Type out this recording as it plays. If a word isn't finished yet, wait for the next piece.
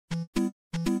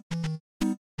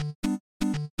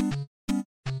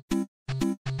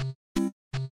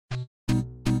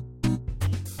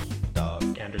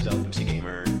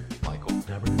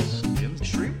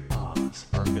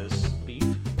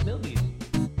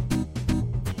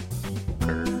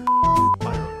Kurt,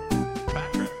 Byron,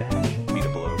 Patrick, Bash, Vita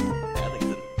Blow,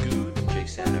 Adlington, Good, Jay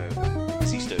Sano,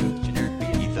 Sisto, Generic B,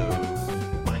 Etho,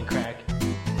 Mindcrack,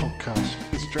 Podcast.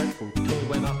 It's dreadful. totally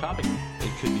went off topic.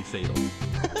 It could be fatal.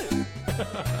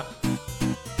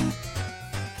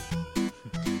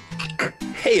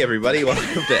 Hey everybody,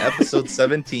 welcome to episode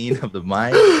 17 of the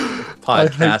Mind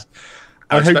Podcast.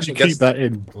 I hope you keep that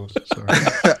in. Oh,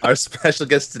 sorry. Our special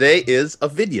guest today is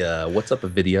Avidya. What's up,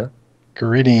 Avidya?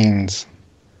 Greetings.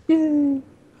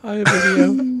 Hi,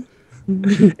 video.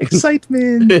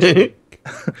 Excitement. This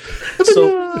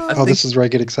is where I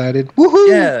get excited. Woohoo!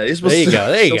 Yeah, you're supposed There you to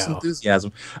go, there you show some go.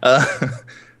 enthusiasm.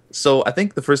 So I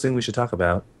think the first thing we should talk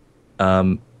about,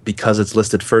 because it's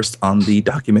listed first on the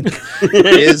document,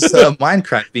 is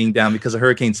Mindcrack being down because of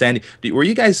Hurricane Sandy. Were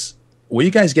you guys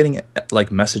getting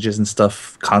like messages and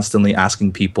stuff constantly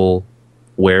asking people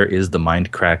where is the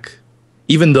Mindcrack,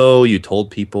 even though you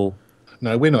told people?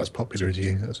 No, we're not as popular as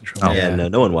you. That's the trouble. Oh. Yeah,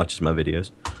 no one watches my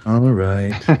videos. All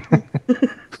right.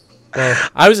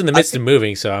 I was in the midst of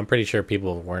moving, so I'm pretty sure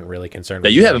people weren't really concerned. That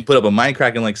with you me. haven't put up a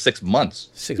Minecraft in like 6 months.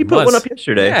 6 You months. put one up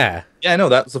yesterday. Yeah, Yeah, I know.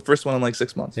 That was the first one in like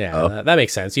 6 months. yeah, Oh. that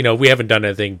makes sense. You know, we haven't done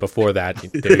anything before that. Do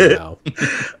we now?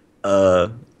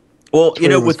 Well,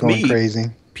 Twitter was with going me, crazy.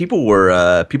 people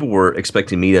were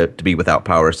expecting me to be without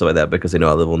power and stuff like that because they know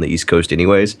I live on the East Coast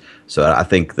anyways. So I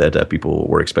think that people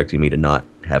were expecting me to not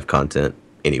have content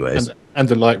anyways. And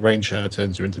the light rain shower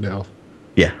turns your internet off.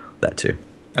 Yeah, that too.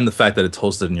 And the fact that it's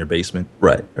hosted in your basement.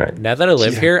 Right. Now that I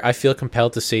live Yeah. here, I feel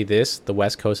compelled to say this: the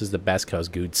West Coast is the best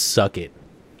coast. Good, suck it.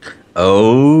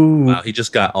 Oh, Wow, he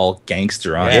just got all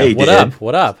gangster on Yeah, it. he what did. up?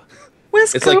 What up?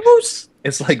 West It's like- Coast.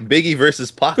 It's like Biggie versus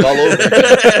Pac all over.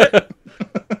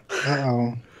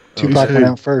 Uh-oh. Tupac who? went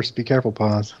out first. Be careful,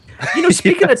 pause.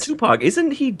 Speaking of Tupac,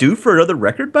 isn't he due for another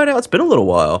record by now? It's been a little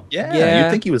while. Yeah, Yeah.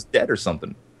 you'd think he was dead or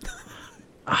something.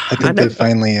 I think they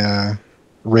finally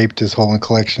raped his whole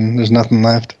collection. There's nothing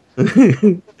left.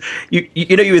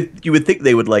 You would think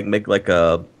they would like make like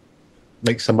a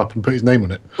Make some up and put his name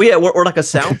on it. or like a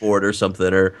soundboard or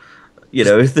something, or they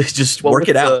just work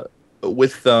it out.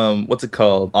 With what's it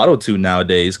called? Auto-tune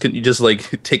nowadays. Couldn't you just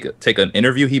like take an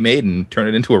interview he made and turn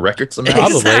it into a record somehow?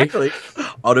 Probably. Exactly.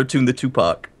 Auto tune the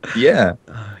Tupac. Yeah.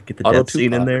 Get the Auto death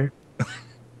scene in Tupac. there.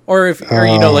 Or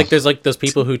Oh. like there's like those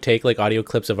people who take like audio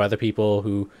clips of other people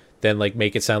who then like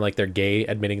make it sound like they're gay,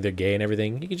 admitting they're gay and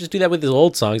everything. You can just do that with his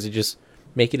old songs and just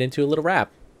make it into a little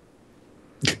rap.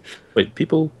 Wait,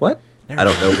 people, what? I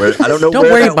don't know where. I don't know. Don't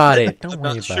where worry that about went. it. Don't I'm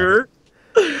worry not about sure.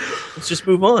 Let's just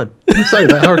move on. So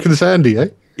that Hurricane Sandy, eh?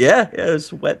 Yeah,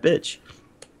 it's a wet bitch.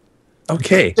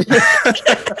 Okay.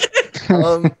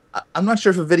 I'm not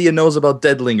sure if Avidya knows about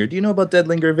Deadlinger. Do you know about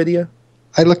Deadlinger, Avidya?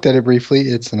 I looked at it briefly.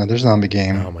 It's another zombie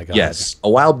game. Oh my god. Yes. A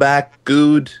while back,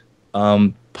 Good,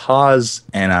 Pause,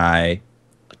 and I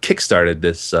kickstarted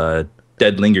this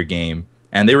Deadlinger game,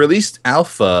 and they released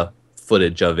alpha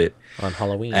footage of it, On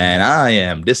Halloween. and I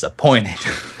am disappointed.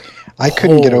 I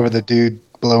couldn't get Oh. over the dude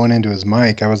blowing into his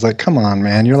mic. I was like, "Come on,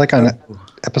 man! You're like on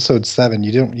episode 7.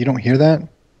 You don't hear that?"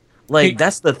 Like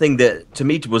that's the thing that to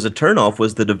me was a turnoff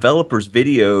was the developer's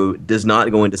video does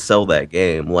not going to sell that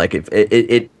game. Like if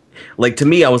it like to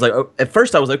me I was like at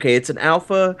first I was okay, it's an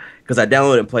alpha because I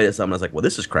downloaded and played it some and I was like, well,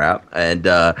 this is crap. And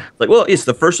like, well, it's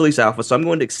the first release alpha, so I'm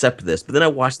going to accept this. But then I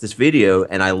watched this video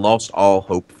and I lost all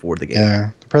hope for the game.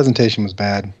 Yeah, the presentation was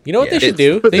bad. You know what Yeah. they should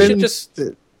do? But They then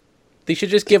should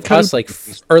just give kind us of- like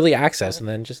early access and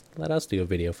then just let us do a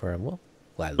video for him. We'll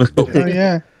gladly do Oh it.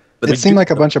 yeah, But it they seemed do- like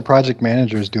a bunch of project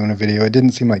managers doing a video. It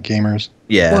didn't seem like gamers.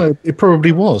 Yeah. Well, it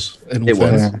probably was. In all It was.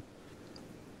 fairness. Yeah.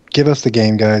 Give us the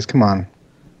game, guys. Come on.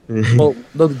 Well,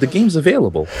 the game's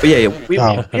available. But yeah, we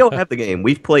Oh. all have the game.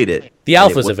 We've played it. The And it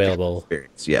alpha's was a available.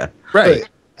 experience, yeah. Right.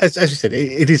 But as you said,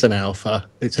 it is an alpha.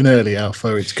 It's an early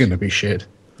alpha. It's going to be shit.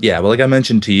 Yeah, well, like I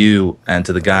mentioned to you and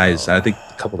to the guys, and I think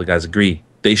a couple of the guys agree,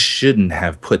 they shouldn't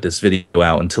have put this video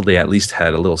out until they at least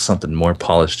had a little something more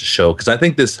polished to show, because I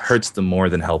think this hurts them more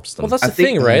than helps them. Well, that's I the think-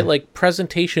 thing, right? Like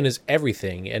presentation is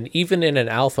everything, and even in an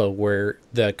alpha where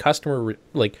the customer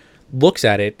like looks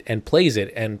at it and plays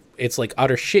it, and it's like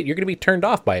utter shit, you're gonna be turned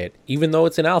off by it, even though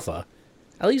it's an alpha.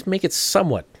 At least make it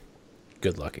somewhat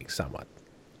good looking, somewhat.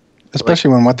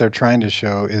 Especially when what they're trying to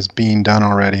show is being done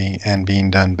already and being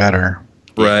done better.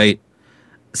 Right.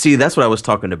 See, that's what I was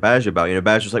talking to Baj about.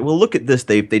 Baj was like, "Well, look at this.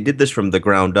 They did this from the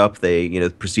ground up. They,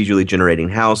 procedurally generating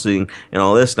housing and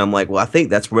all this." And I'm like, "Well, I think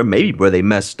that's where they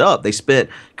messed up. They spent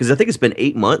because I think it's been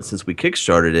 8 months since we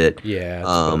kickstarted it. Yeah,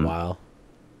 it's been a while.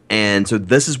 And so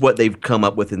this is what they've come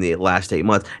up with in the last 8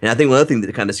 months. And I think one other thing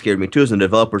that kind of scared me too is when the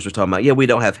developers were talking about, yeah, we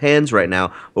don't have hands right now,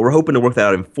 but we're hoping to work that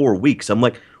out in 4 weeks. I'm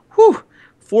like, whew,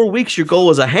 4 weeks, your goal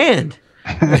is a hand.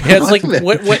 It's like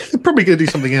what They're probably going to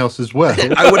do something else as well.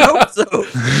 I would hope so.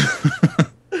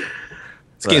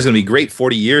 This game's gonna be great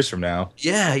 40 years from now.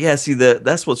 Yeah. See,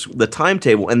 that's what's the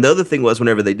timetable. And the other thing was,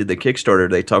 whenever they did the Kickstarter,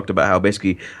 they talked about how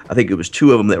basically, I think it was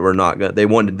two of them that were not going. They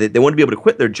wanted to be able to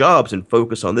quit their jobs and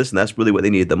focus on this, and that's really what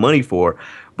they needed the money for.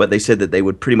 But they said that they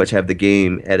would pretty much have the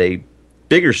game at a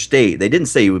bigger state. They didn't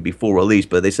say it would be full release,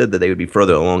 but they said that they would be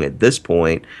further along at this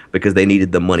point because they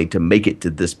needed the money to make it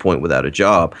to this point without a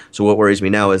job. So what worries me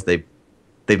now is they've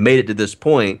made it to this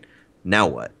point. Now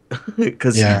what?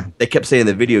 Because they kept saying in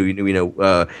the video,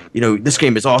 this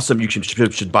game is awesome. You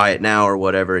should buy it now or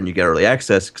whatever, and you get early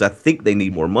access. Because I think they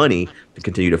need more money to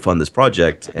continue to fund this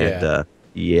project. And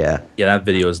that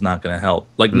video is not going to help.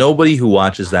 Like nobody who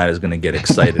watches that is going to get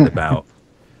excited about.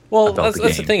 Well, that's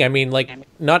the thing. I mean, like,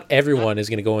 not everyone is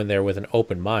going to go in there with an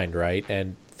open mind, right?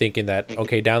 And thinking that,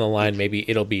 okay, down the line, maybe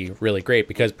it'll be really great.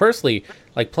 Because personally,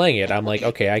 like, playing it, I'm like,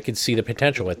 okay, I can see the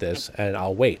potential with this, and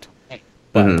I'll wait.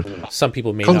 But some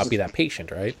people may not be that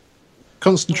patient, right?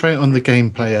 Concentrate on the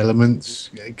gameplay elements.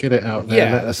 Get it out there.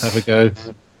 Yeah. Let us have a go.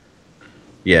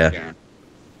 yeah.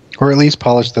 Or at least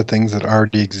polish the things that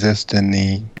already exist in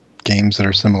the games that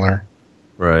are similar,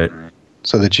 Right.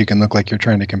 so that you can look like you're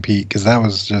trying to compete. Because that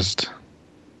was just...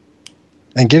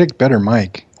 And get a better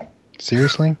mic.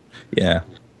 Seriously? Yeah,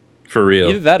 for real.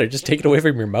 Either that or just take it away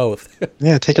from your mouth.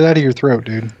 Yeah, take it out of your throat,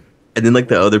 dude. And then like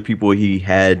the other people he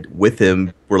had with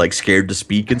him were like scared to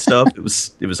speak and stuff. It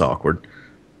was awkward.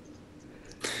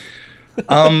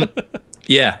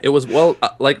 Yeah, it was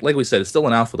like we said, it's still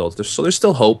an alpha though. There's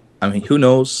still hope. I mean, who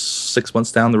knows? 6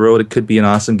 months down the road, it could be an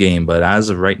awesome game. But as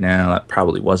of right now, that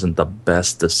probably wasn't the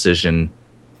best decision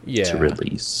to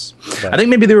release. But- I think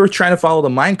maybe they were trying to follow the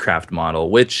Minecraft model,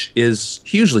 which is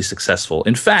hugely successful.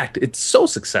 In fact, it's so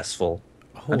successful.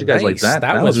 How'd you guys like that?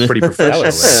 That was pretty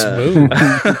professional. Smooth.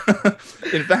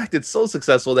 In fact, it's so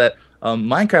successful that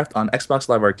Minecraft on Xbox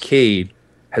Live Arcade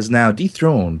has now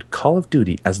dethroned Call of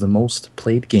Duty as the most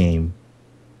played game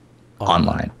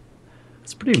online.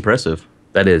 It's pretty impressive.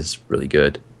 That is really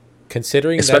good.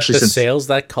 Considering Especially that the since- sales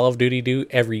that Call of Duty do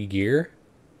every year,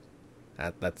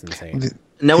 that's insane.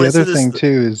 Now, The when it other says thing too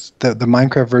is that the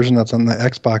Minecraft version that's on the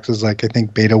Xbox is like, I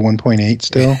think, beta 1.8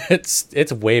 still.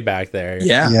 It's way back there.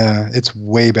 Yeah. Yeah, it's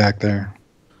way back there.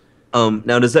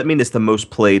 now does that mean it's the most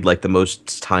played, like the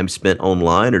most time spent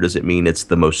online, or does it mean it's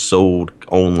the most sold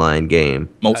online game?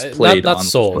 Most played not on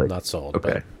sold, not sold.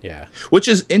 Okay. But yeah. Which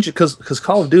is interesting because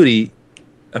Call of Duty,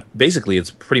 basically,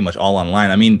 it's pretty much all online.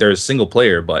 I mean, there's single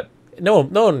player, but No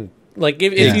one like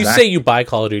if you say you buy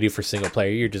Call of Duty for single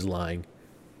player, you're just lying.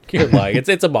 You're lying. It's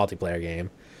a multiplayer game,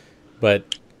 but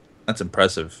that's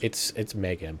impressive. it's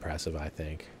mega impressive. I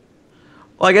think.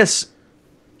 Well, I guess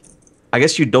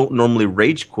you don't normally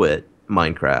rage quit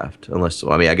Minecraft unless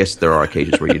I guess there are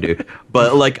occasions where you do,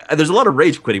 but like there's a lot of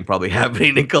rage quitting probably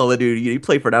happening in Call of Duty. You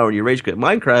play for an hour and you rage quit.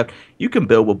 Minecraft, you can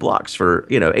build with blocks for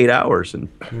 8 hours, and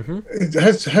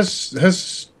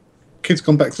Has kids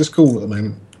gone back to school at the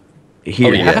moment? here,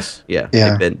 Oh, yeah? yes, yeah,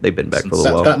 Yeah. they've been back for a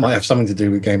little while. That might have something to do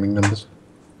with gaming numbers.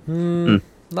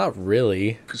 Not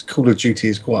really. Because Call of Duty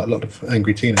is quite a lot of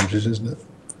angry teenagers, isn't it?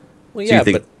 Well, So yeah, you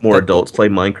think but more adults play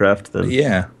Minecraft than?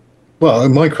 Yeah. Well,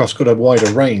 Minecraft's got a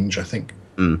wider range, I think.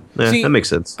 See, that makes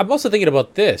sense. I'm also thinking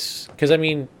about this because I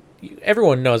mean,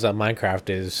 everyone knows that Minecraft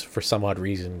is, for some odd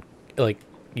reason, like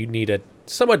you need a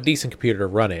somewhat decent computer to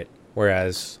run it,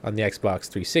 whereas on the Xbox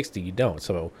 360 you don't.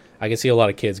 So I can see a lot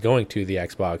of kids going to the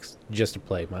Xbox just to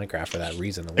play Minecraft for that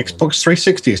reason alone. Xbox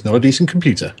 360 is not a decent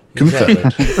computer.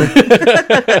 Confirmed.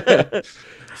 Exactly.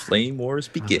 Flame Wars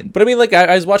begin. But I mean, like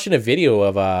I was watching a video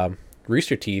of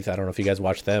Rooster Teeth. I don't know if you guys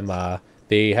watched them.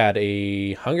 They had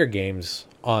a Hunger Games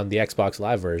on the Xbox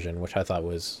Live version, which I thought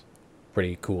was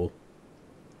pretty cool.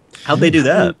 How'd they do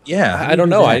that? Yeah. I don't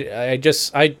know.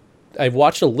 I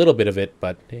watched a little bit of it,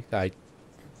 but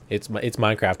it's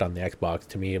Minecraft on the Xbox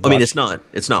to me. I mean, it's not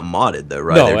modded though,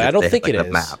 right? No, I don't think it like, is.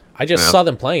 a map. I just Yeah. saw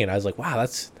them playing. I was like, wow,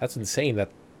 that's insane that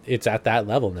it's at that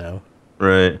level now.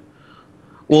 Right.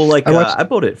 Well, like I I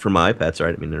bought it for my iPad. Sorry,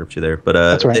 I didn't mean to interrupt you there. But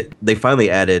That's right. they finally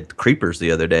added creepers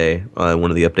the other day. One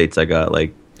of the updates I got,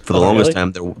 like for the Oh, longest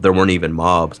really? time, there weren't even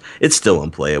mobs. It's still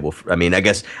unplayable. I mean, I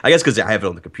guess because I have it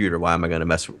on the computer. Why am I going to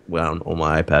mess around on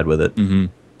my iPad with it? Mm-hmm.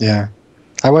 Yeah.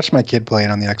 I watched my kid play it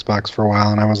on the Xbox for a while,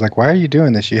 and I was like, why are you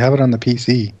doing this? You have it on the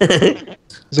PC.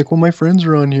 He's like, well, my friends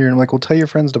are on here. And I'm like, well, tell your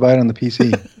friends to buy it on the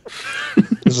PC.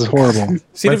 This is horrible.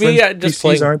 See, to me, just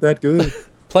playing aren't that good.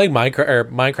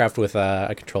 Minecraft with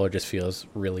a controller just feels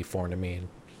really foreign to me.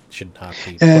 should not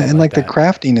be. Yeah, played and like the that.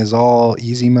 crafting is all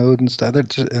easy mode and stuff. I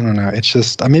don't know. It's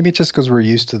just maybe it's just because we're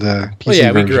used to the PC Well,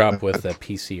 yeah, we grew version. up with the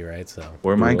PC, right? So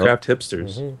We're Minecraft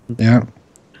hipsters. Mhm. Yeah.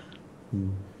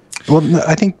 Well, no,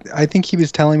 I think he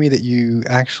was telling me that you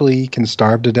actually can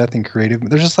starve to death in creative.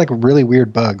 There's just like really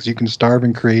weird bugs. You can starve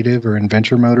in creative or in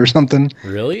venture mode or something.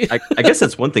 Really? I guess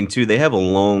that's one thing too. They have a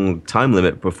long time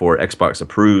limit before Xbox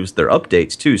approves their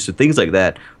updates too, so things like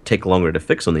that take longer to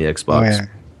fix on the Oh Xbox. yeah.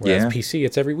 Whereas Yeah. PC,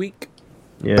 it's every week.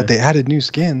 Yeah. But they added new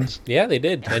skins. Yeah, they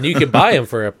did, and you could buy them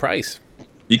for a price.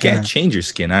 You can't Yeah. change your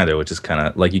skin either, which is kind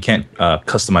of like you can't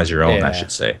customize your own. I Yeah.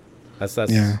 should say. That's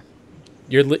Yeah.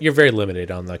 You're very limited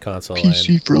on the console.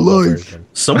 PC and for mobile life. version.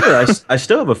 Somewhere I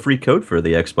still have a free code for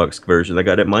the Xbox version I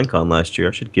got at Minecon last year.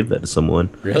 I should give that to someone.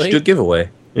 Let's Really? do a giveaway.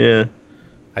 Yeah.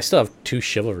 I still have 2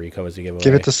 chivalry codes to give away.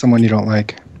 Give it to someone you don't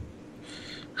like.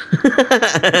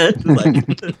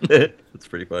 That's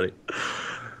pretty funny.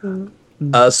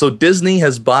 So Disney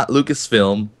has bought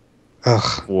Lucasfilm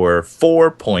Ugh. for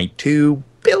 $4.2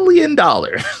 billion.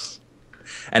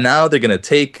 And now they're going to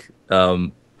take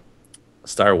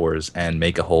Star Wars and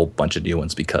make a whole bunch of new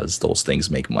ones because those things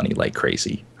make money like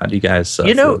crazy. How do you guys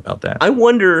feel about that? I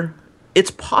wonder.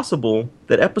 It's possible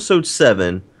that Episode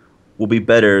 7 will be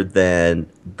better than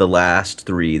the last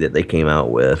 3 that they came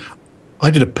out with. I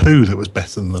did a poo that was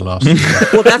better than the last one.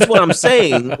 Well, that's what I'm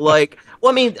saying. Like,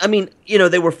 well, I mean, you know,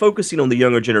 they were focusing on the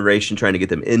younger generation, trying to get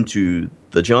them into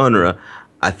the genre.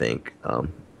 I think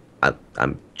I'm I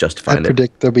justifying it.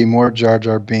 predict there'll be more Jar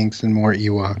Jar Binks and more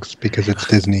Ewoks because it's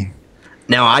Disney.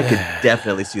 Now, I could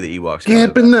definitely see the Ewoks. Yeah,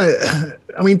 coming but back.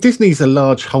 no, I mean, Disney's a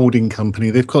large holding company.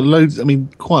 They've got loads, I mean,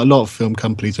 quite a lot of film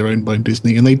companies are owned by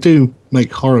Disney, and they do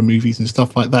make horror movies and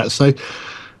stuff like that. So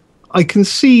I can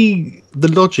see the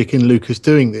logic in Lucas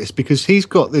doing this because he's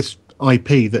got this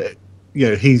IP that, you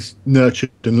know, he's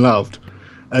nurtured and loved.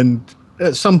 And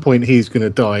at some point, he's going to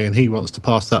die, and he wants to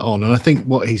pass that on. And I think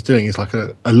what he's doing is like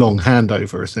a long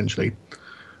handover, essentially.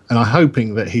 And I'm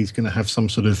hoping that he's going to have some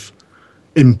sort of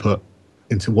input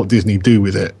into what Disney do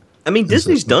with it. I mean,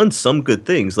 Disney's done some good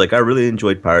things. Like, I really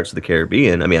enjoyed Pirates of the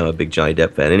Caribbean. I mean, I'm a big Johnny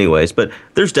Depp fan anyways, but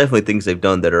there's definitely things they've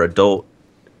done that are adult.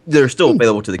 They're still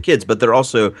available to the kids, but they're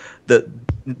also,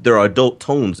 there are adult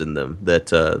tones in them that,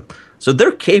 so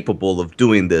they're capable of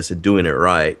doing this and doing it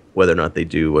right. Whether or not they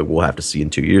do, we'll have to see in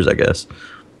 2 years, I guess.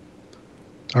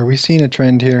 Are we seeing a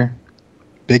trend here?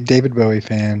 Big David Bowie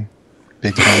fan,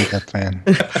 big Johnny Depp fan.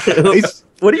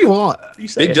 What do you What?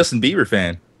 say? Big Justin Bieber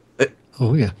fan.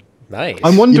 Oh, yeah. Nice.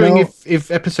 I'm wondering You know- if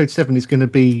episode 7 is going to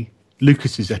be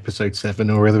Lucas's episode 7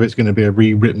 or whether it's going to be a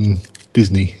rewritten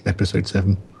Disney episode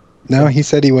 7. No, he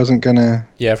said he wasn't gonna.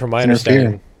 Yeah, from my interfere.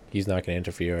 understanding, he's not going to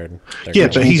interfere. And they're Yeah,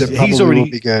 gonna- but Means it probably he's already- will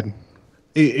be good.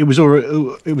 It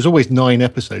was always 9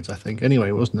 episodes, I think.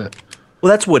 Anyway, wasn't it? Well,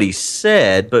 that's what he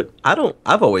said, but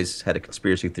I've always had a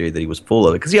conspiracy theory that he was full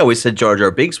of it because he always said Jar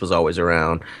Jar Binks was always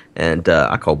around, and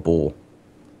I call bull.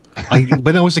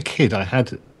 When I was a kid, I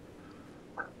had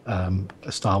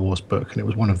a Star Wars book, and it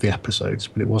was one of the episodes,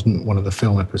 but it wasn't one of the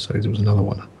film episodes. It was another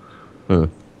one. Hmm.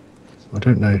 I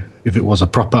don't know if it was a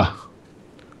proper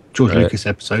George Right. Lucas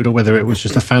episode or whether it was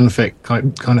just a fanfic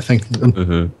kind of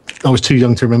thing. I was too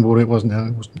young to remember what it was now.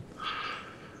 It wasn't.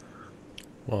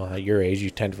 Well, at your age, you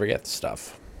tend to forget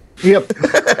stuff. Yep.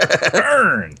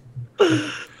 Burn.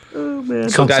 Oh man!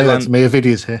 Can't guys, say that on- to me.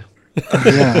 Avidia's here.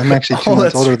 Yeah, I'm actually 2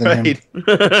 months older than him. We're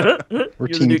You're the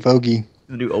Team new- Fogey.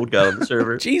 The new old guy on the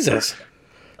server. Jesus.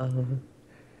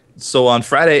 So on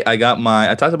Friday, I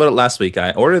talked about it last week.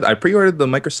 I pre-ordered the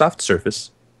Microsoft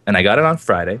Surface, and I got it on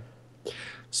Friday.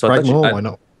 So Right, I thought, more, why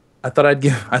not? I thought I'd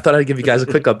give you guys a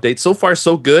quick update. So far,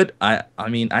 so good. I've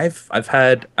only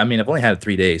had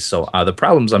 3 days, so the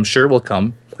problems I'm sure will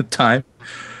come with time.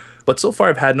 But so far,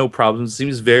 I've had no problems. It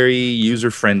seems very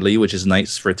user friendly, which is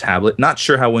nice for a tablet. Not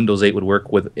sure how Windows 8 would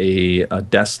work with a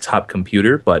desktop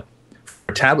computer, but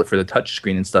for a tablet, for the touch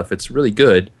screen and stuff, it's really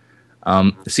good.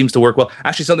 It seems to work well.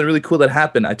 Actually, something really cool that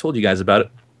happened. I told you guys about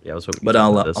it, Yeah, I was hoping. but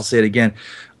I'll say it again.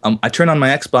 I turned on my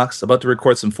Xbox, about to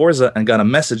record some Forza, and got a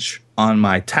message on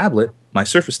my tablet, my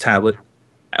Surface tablet.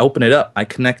 I open it up. I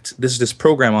connect. There's this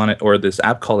program on it, or this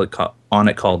app called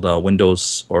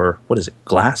Windows, or what is it?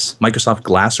 Glass, Microsoft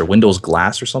Glass, or Windows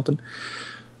Glass, or something.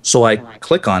 So I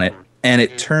click on it, and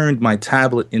it turned my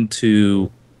tablet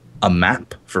into a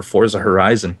map for Forza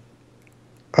Horizon.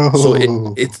 Oh,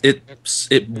 So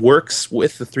it works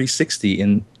with the 360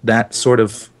 in that sort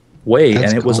of way,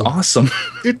 That's and it was cool. awesome.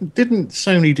 Didn't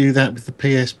Sony do that with the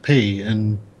PSP,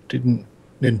 and didn't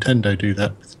Nintendo do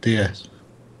that with the DS?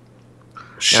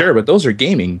 Sure, but those are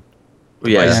gaming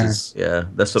yeah, devices. yeah,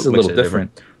 that's what It's a makes little it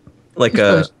different. Like,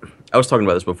 I was talking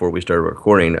about this before we started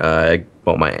recording. I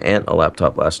bought my aunt a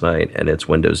laptop last night, and it's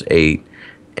Windows 8,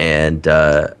 and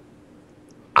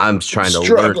I'm trying to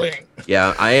learn.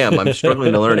 Yeah, I am. I'm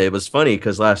struggling to learn it. It was funny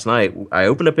because last night I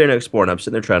opened up Internet Explorer and I'm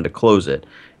sitting there trying to close it.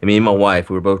 And me and my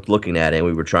wife, we were both looking at it and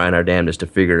we were trying our damnedest to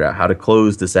figure out how to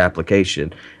close this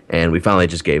application. And we finally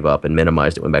just gave up and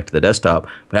minimized it, went back to the desktop.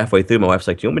 But halfway through, my wife's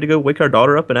like, "Do you want me to go wake our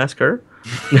daughter up and ask her?"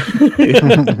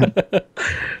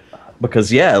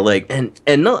 Because yeah, like and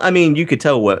no, I mean, you could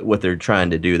tell what they're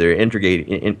trying to do. They're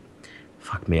integrating.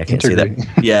 Fuck me, I can't say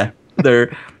that. Yeah,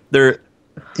 they're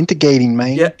integrating,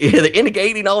 man. Yeah, they're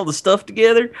integrating all the stuff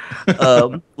together.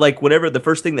 Like whenever the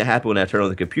first thing that happened when I turned on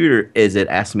the computer is it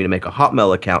asked me to make a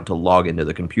Hotmail account to log into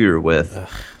the computer with,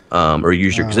 or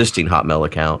use your existing Hotmail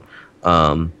account.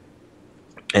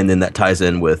 And then that ties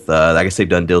in with, I guess they've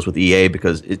done deals with EA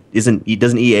because doesn't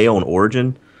EA own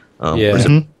Origin?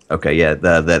 Yeah. Okay, yeah,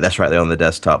 that's right there on the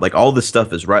desktop. Like all this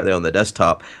stuff is right there on the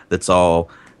desktop. That's all.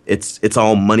 It's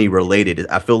all money related.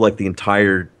 I feel like the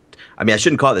entire. I mean, I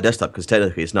shouldn't call it the desktop because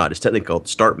technically it's not. It's technically called the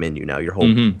Start menu now. Your whole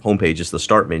homepage is the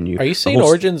Start menu. Are you saying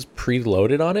Origin's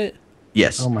preloaded on it?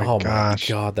 Yes. Oh my gosh.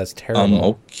 My God, that's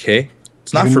terrible. Okay,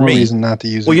 it's not Even for more me. reason not to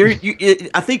use Well,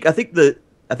 it. I think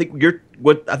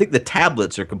the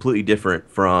tablets are completely different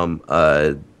from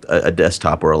a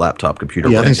desktop or a laptop computer.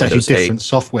 Yeah, I think it's actually Windows 8. different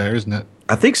software, isn't it?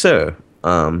 I think so.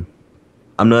 I'm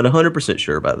not 100%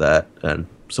 sure about that, and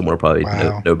someone will probably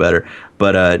know better.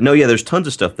 But no, yeah, there's tons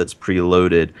of stuff that's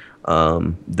preloaded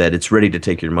that it's ready to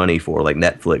take your money for, like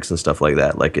Netflix and stuff like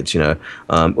that. Like it's,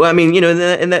 well, I mean,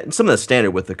 and that some of the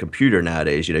standard with the computer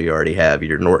nowadays, you already have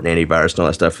your Norton antivirus and all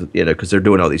that stuff, because they're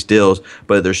doing all these deals.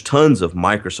 But there's tons of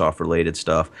Microsoft related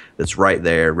stuff that's right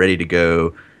there, ready to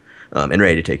go, and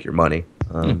ready to take your money.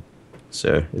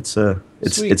 So it's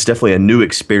definitely a new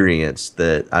experience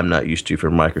that I'm not used to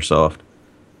from Microsoft.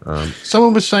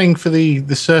 Someone was saying for the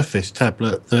Surface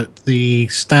tablet that the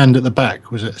stand at the back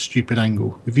was at a stupid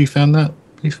angle. Have you found that,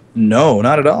 Keith? No,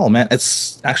 not at all, man.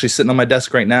 It's actually sitting on my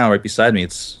desk right now, right beside me.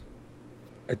 It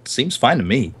seems fine to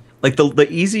me. Like the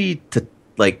easy to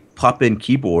pop in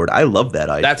keyboard. I love that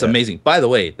idea. That's amazing. By the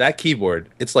way, that keyboard,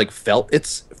 it's like felt.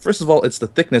 It's first of all, it's the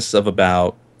thickness of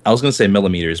about. I was going to say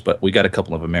millimeters, but we got a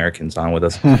couple of Americans on with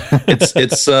us.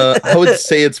 It's I would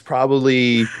say it's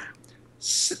probably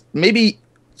maybe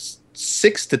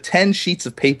 6 to 10 sheets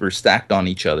of paper stacked on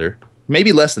each other.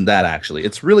 Maybe less than that, actually.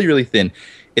 It's really, really thin.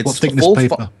 It's what thickness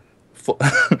paper?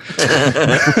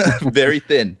 Very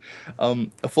thin.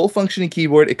 A full functioning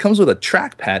keyboard. It comes with a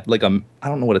trackpad, like I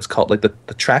don't know what it's called, like the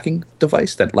tracking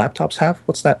device that laptops have.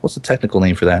 What's that? What's the technical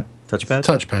name for that? Touchpad?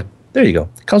 Touchpad. There you go.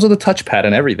 It comes with a touchpad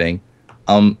and everything.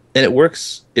 And it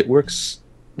works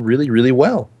really, really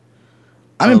well.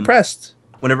 I'm impressed.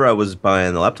 Whenever I was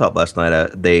buying the laptop last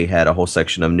night, they had a whole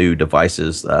section of new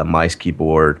devices, mice,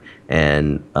 keyboard,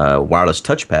 and wireless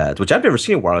touchpads, which I've never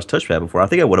seen a wireless touchpad before. I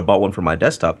think I would have bought one for my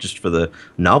desktop just for the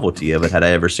novelty of it had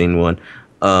I ever seen one.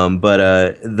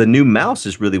 But the new mouse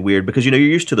is really weird because, you're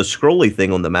used to the scrolly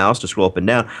thing on the mouse to scroll up and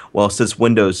down. Well, since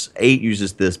Windows 8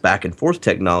 uses this back and forth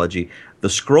technology, the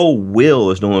scroll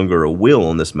wheel is no longer a wheel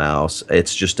on this mouse.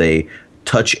 It's just a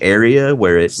touch area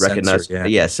where it recognizes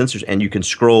sensors, and you can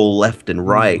scroll left and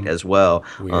right as well.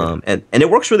 And it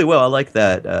works really well. I like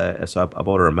that. So I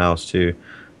bought her a mouse too.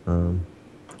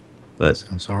 But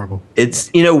sounds horrible. It's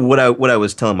what I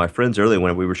was telling my friends earlier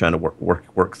when we were trying to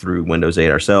work through Windows 8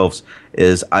 ourselves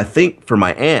is I think for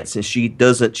my aunt, since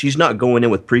she's not going in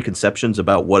with preconceptions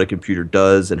about what a computer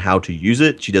does and how to use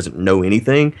it. She doesn't know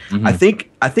anything. I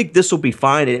think this will be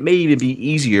fine, and it may even be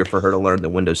easier for her to learn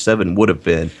than Windows 7 would have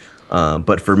been.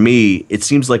 But for me, it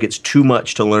seems like it's too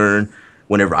much to learn.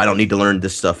 Whenever I don't need to learn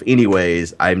this stuff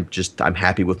anyways, I'm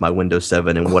happy with my Windows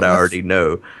 7 and what I already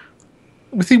know.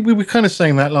 I think we were kind of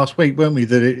saying that last week, weren't we?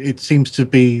 That it seems to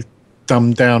be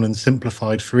dumbed down and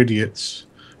simplified for idiots.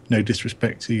 No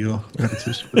disrespect to your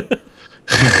relatives. But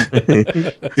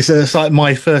it's like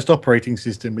my first operating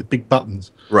system with big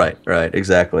buttons. Right,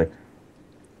 exactly.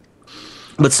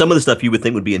 But some of the stuff you would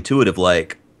think would be intuitive,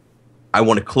 like, I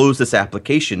want to close this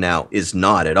application now, is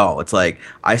not at all. It's like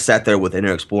I sat there with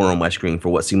Internet Explorer on my screen for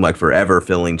what seemed like forever,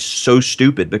 feeling so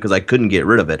stupid because I couldn't get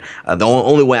rid of it. The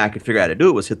only way I could figure out how to do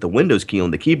it was hit the Windows key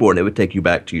on the keyboard, and it would take you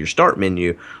back to your Start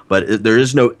menu. But there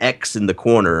is no X in the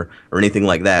corner or anything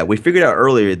like that. We figured out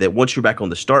earlier that once you're back on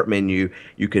the Start menu,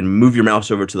 you can move your mouse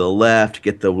over to the left,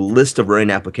 get the list of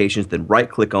running applications, then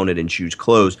right-click on it and choose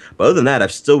Close. But other than that,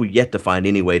 I've still yet to find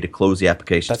any way to close the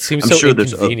application. That seems so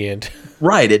inconvenient.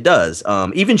 Right, it does.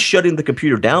 Even shutting the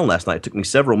computer down last night took me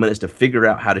several minutes to figure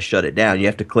out how to shut it down. You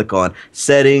have to click on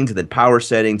settings, then power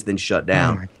settings, then shut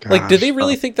down. Oh my gosh. Like, do they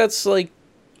really think that's like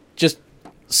just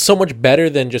so much better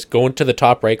than just going to the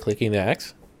top right, clicking the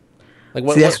X? Like,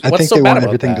 See, that's- I what's think so they bad want about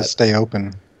everything to that? stay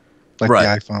open, like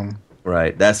Right. the iPhone.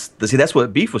 Right. That's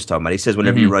what Beef was talking about. He says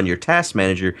whenever you run your task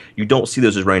manager, you don't see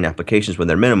those as running applications when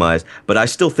they're minimized. But I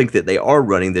still think that they are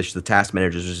running this. The task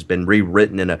manager has been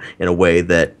rewritten in a way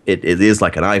that it is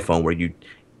like an iPhone where you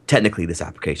technically this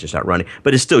application is not running,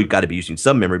 but it's still got to be using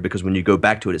some memory because when you go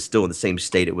back to it, it's still in the same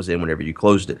state it was in whenever you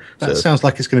closed it. That So sounds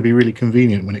like it's going to be really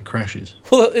convenient when it crashes.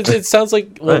 Well, it sounds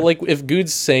like Right. like if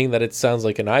Good's saying that it sounds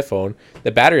like an iPhone,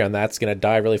 the battery on that's going to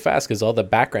die really fast because all the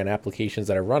background applications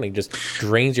that are running just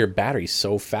drains your battery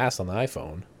so fast on the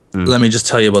iPhone. Let me just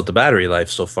tell you about the battery life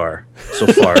so far.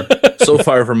 So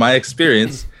far from my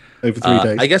experience. Over 3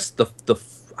 days. I guess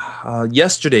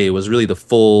yesterday was really the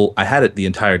full. I had it the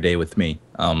entire day with me.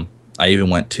 I even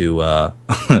went to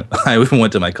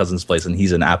my cousin's place, and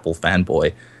he's an Apple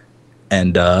fanboy.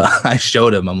 And I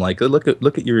showed him. I'm like, look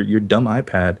at your dumb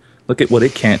iPad. Look at what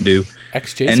it can't do.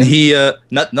 XJ, And he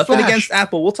nothing Flash. against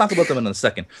Apple. We'll talk about them in a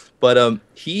second. But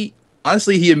he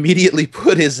immediately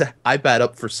put his iPad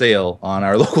up for sale on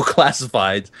our local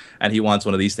classifieds, and he wants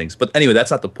one of these things. But anyway,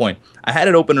 that's not the point. I had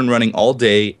it open and running all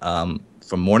day,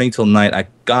 from morning till night. I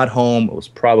got home. It was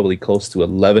probably close to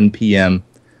 11 p.m.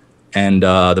 and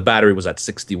the battery was at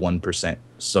 61%.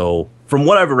 So from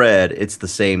what I've read, it's the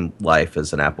same life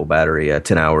as an Apple battery,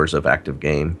 10 hours of active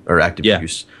game or active Yeah.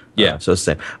 use. Yeah. So it's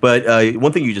the same. But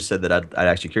one thing you just said that I'd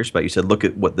actually curious about, you said, look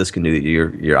at what this can do that your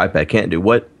iPad can't do.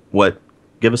 What?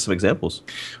 Give us some examples.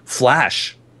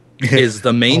 Flash is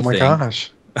the main Oh my thing.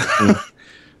 gosh.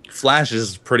 Flash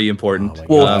is pretty important. Oh my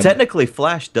Well, technically,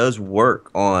 Flash does work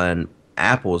on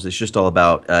Apples. It's just all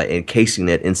about encasing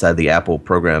it inside the Apple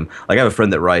program. Like I have a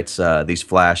friend that writes these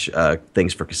Flash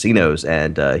things for casinos,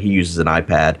 and he uses an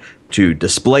iPad to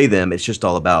display them. It's just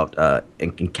all about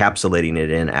encapsulating it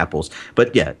in Apples.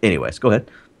 But yeah, anyways, go ahead.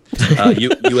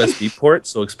 USB port,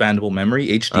 so expandable memory,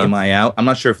 HDMI out. I'm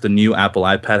not sure if the new Apple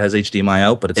iPad has HDMI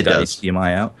out, but it's It got does.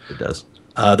 HDMI out. It does.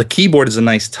 The keyboard is a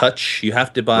nice touch. You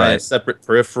have to buy a Right. separate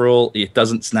peripheral. It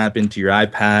doesn't snap into your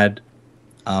iPad.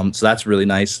 So that's really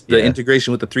nice. The Yeah.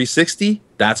 integration with the 360,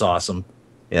 that's awesome.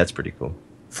 Yeah, that's pretty cool.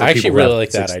 For I actually people who really have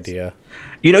like that 360s. idea.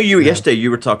 You know, yesterday you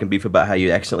were talking, Beef, about how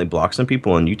you accidentally block some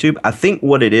people on YouTube. I think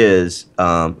what it is,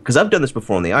 because I've done this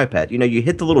before on the iPad. You know, you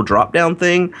hit the little drop down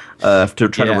thing to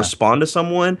try to Yeah. respond to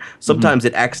someone. Sometimes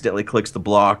it accidentally clicks the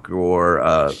block or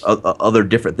other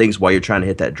different things while you're trying to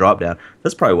hit that drop down.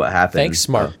 That's probably what happened. Thanks,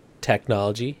 smart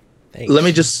technology. Thanks. Let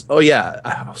me just. Oh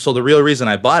yeah. So the real reason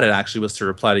I bought it actually was to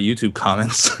reply to YouTube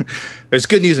comments. There's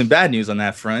good news and bad news on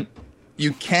that front.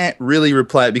 You can't really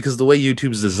reply because the way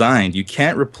YouTube's designed, you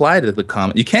can't reply to the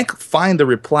comment. You can't find the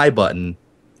reply button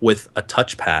with a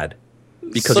touchpad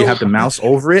because you So- have to mouse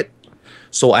over it.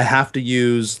 So I have to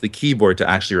use the keyboard to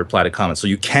actually reply to comments. So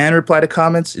you can reply to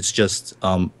comments. It's just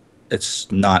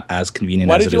it's not as convenient.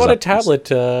 Why as did it you is want a on PC. tablet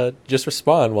to just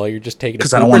respond while you're just taking a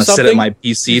Because I poop don't or want to sit at something? my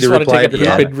You PC just to wanna reply take to a poop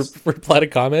comments. and reply to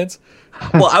comments?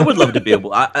 Well, I would love to be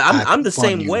able. I'm the fun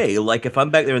same you. way. Like if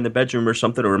I'm back there in the bedroom or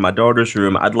something, or in my daughter's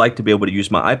room, I'd like to be able to use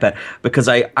my iPad because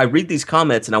I read these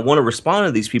comments and I want to respond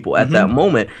to these people at that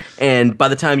moment. And by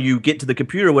the time you get to the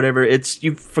computer, or whatever,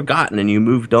 you've forgotten and you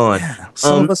moved on.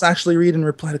 Some of us actually read and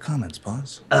reply to comments,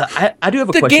 boss. I do have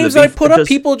a The question. games that that I Beef- put up, does-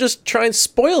 people just try and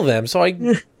spoil them. So I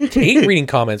hate reading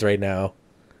comments right now.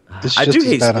 It's I just do as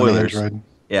hate bad on spoilers. Android.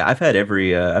 Yeah, I've had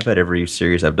every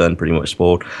series I've done pretty much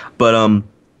spoiled. But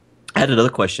I had another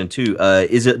question too.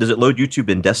 Does it load YouTube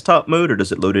in desktop mode or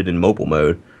does it load it in mobile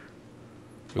mode?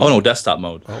 Oh no, desktop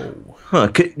mode. Huh?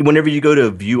 Whenever you go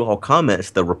to view all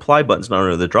comments, the reply button's not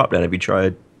under the drop down. Have you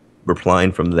tried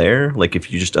replying from there? Like if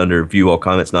you just under view all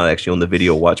comments, not actually on the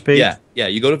video watch page? Yeah.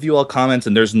 You go to view all comments,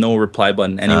 and there's no reply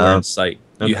button anywhere in sight.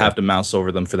 okay. You have to mouse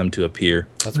over them for them to appear.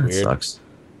 That's That weird. sucks.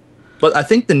 But I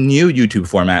think the new YouTube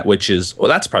format, which is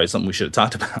that's probably something we should have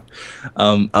talked about.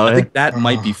 Oh, I yeah? think that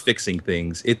might be fixing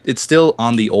things. It's still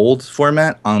on the old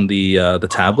format on the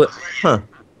tablet, Huh?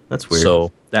 That's weird.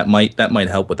 so that might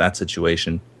help with that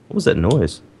situation. What was that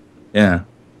noise? Yeah.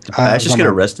 I was just on get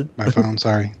my- arrested. My phone,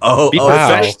 sorry. Oh,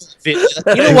 Wow. You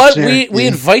You know what? Jared, We yeah.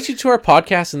 invite you to our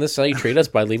podcast, and this is how you treat us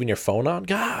by leaving your phone on.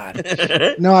 God,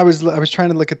 No, I was trying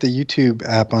to look at the YouTube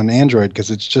app on Android because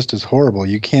it's just as horrible.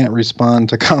 You can't respond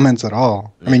to comments at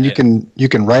all. I mean, you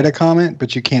can write a comment,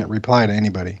 but you can't reply to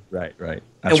anybody. Right.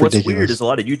 And That's what's ridiculous. weird is a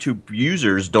lot of YouTube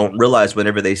users don't realize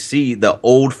whenever they see the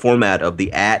old format of the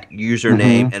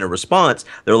username and a response,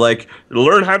 they're like,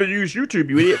 learn how to use YouTube,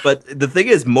 you idiot. But the thing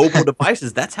is, mobile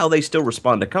devices, that's how they still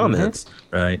respond to comments.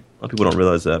 Right. A lot of people don't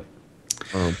realize that.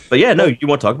 But yeah, no, you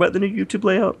want to talk about the new YouTube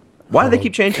layout? Why do they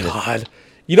keep changing it? God,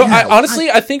 You know, Yeah,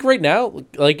 I think right now,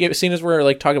 like, seeing as we're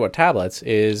like talking about tablets,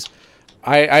 is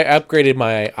I upgraded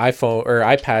my iPhone or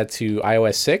iPad to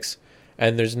iOS 6,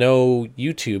 and there's no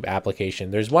YouTube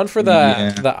application. There's one for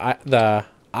the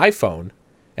iPhone,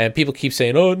 and people keep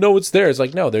saying, "Oh no, it's there." It's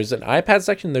like, no, there's an iPad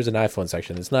section, there's an iPhone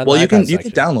section. It's not. Well, an you iPad can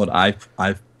section. download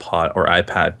iPod or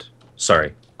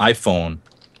iPhone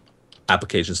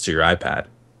applications to your iPad.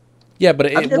 Yeah,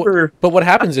 but I've never- but what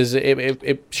happens is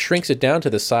it shrinks it down to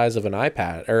the size of an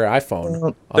iPad or iPhone.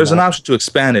 Well, there's on an that. option to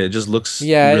expand it. It just looks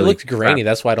Yeah, really it looks grainy. crap.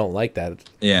 That's why I don't like that.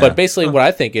 Yeah. But basically, what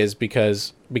I think is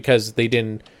because they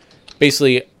didn't.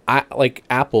 Basically,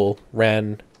 Apple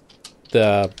ran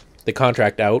the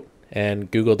contract out, and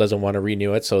Google doesn't want to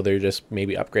renew it, so they're just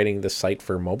maybe upgrading the site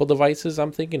for mobile devices.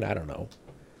 I'm thinking. I don't know.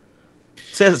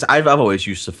 Says I've always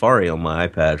used Safari on my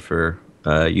iPad for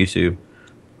YouTube,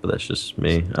 but that's just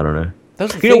me. I don't know.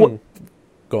 That's the You know thing.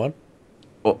 Go on.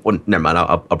 Well, never mind.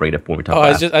 I'll bring it up when we talk. Oh, I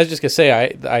about was just gonna say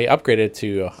I upgraded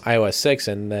to iOS 6,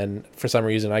 and then for some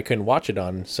reason I couldn't watch it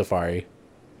on Safari.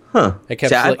 Huh. I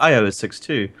kept See, I flick- iOS 6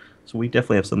 too, so we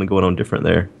definitely have something going on different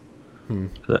there.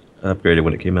 'Cause I upgraded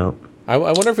when it came out. I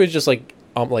wonder if it was just like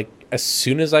as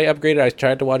soon as I upgraded, I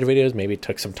tried to watch videos. Maybe it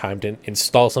took some time to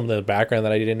install something in the background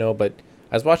that I didn't know. But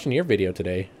I was watching your video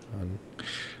today.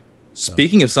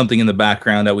 Speaking of something in the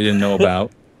background that we didn't know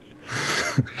about,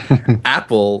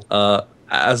 Apple,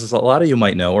 as a lot of you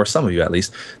might know, or some of you at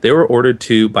least, they were ordered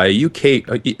to by a UK.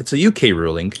 It's a UK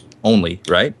ruling only,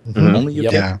 right? Only UK.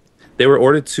 Yep. Yeah. They were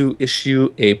ordered to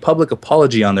issue a public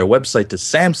apology on their website to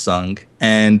Samsung,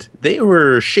 and they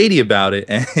were shady about it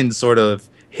and sort of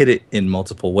hid it in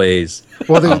multiple ways.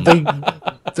 Well,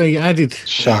 they added,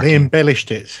 Shocking. they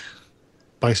embellished it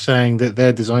by saying that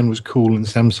their design was cool and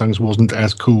Samsung's wasn't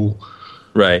as cool,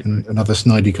 Right. and other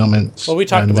snidey comments. Well, we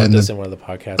talked And about then this in one of the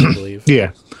podcasts, I believe.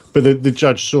 Yeah, but the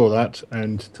judge saw that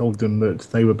and told them that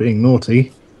they were being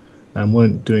naughty and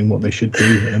weren't doing what they should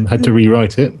do and had to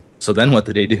rewrite it. So then what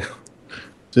did they do?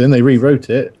 So then they rewrote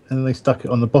it and then they stuck it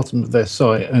on the bottom of their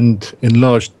site and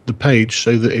enlarged the page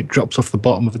so that it drops off the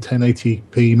bottom of a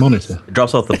 1080p monitor. It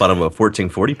drops off the bottom of a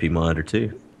 1440p monitor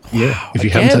too. Yeah, if you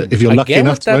haven't, if you're lucky again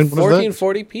enough with to own that one of those.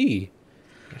 1440p.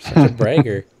 You're such a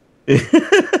bragger.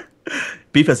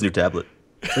 Beef has a new tablet.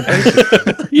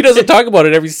 He doesn't talk about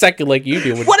it every second like you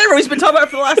do. Whatever he's been talking about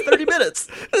for the last 30 minutes.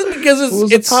 Because What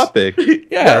was it's the topic?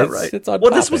 Yeah, right. it's on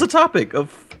Well, this was a topic. topic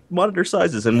of monitor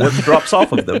sizes and what drops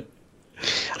off of them.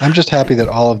 I'm just happy that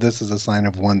all of this is a sign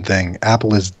of one thing.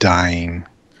 Apple is dying.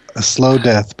 A slow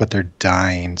death, but they're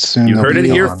dying. Soon You they'll heard it be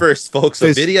here gone. first, folks.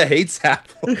 There's- Nvidia hates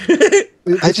Apple.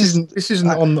 This isn't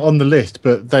on the list,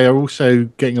 but they are also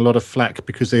getting a lot of flack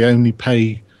because they only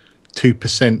pay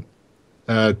 2%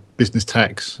 business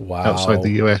tax Wow. outside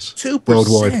the US 2%.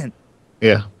 worldwide.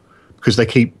 Yeah, because they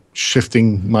keep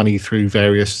shifting money through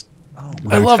various.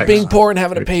 I love tax being poor and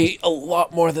having to rates. pay a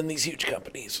lot more than these huge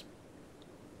companies.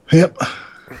 Yep,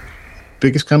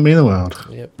 biggest company in the world.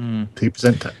 Yep.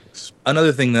 2% tax.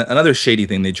 Another shady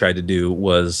thing they tried to do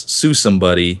was sue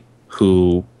somebody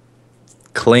who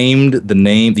claimed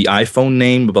the iPhone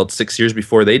name about 6 years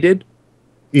before they did,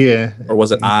 Yeah, or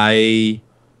was it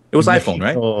It was iPhone,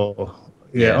 right? Oh,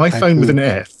 yeah, Yeah. iPhone with an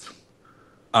F.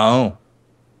 Oh,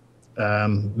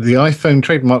 The iPhone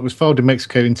trademark was filed in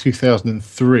Mexico in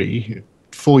 2003,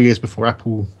 4 years before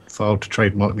Apple filed to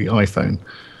trademark the iPhone.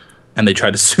 and they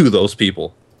tried to sue those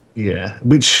people. Yeah,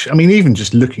 which, I mean, even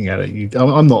just looking at it,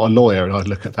 I'm not a lawyer and I'd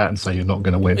look at that and say you're not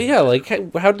going to win. Yeah, like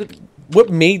what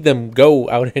made them go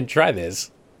out and try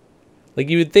this? Like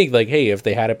you would think, like, hey, if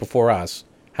they had it before us,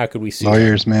 how could we sue them?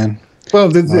 Lawyers, man. Well,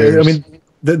 I Lawyers. mean,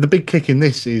 the big kick in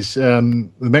this is the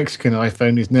Mexican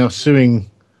iPhone is now suing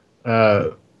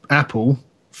Apple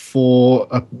for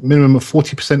a minimum of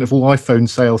 40% of all iPhone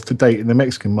sales to date in the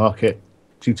Mexican market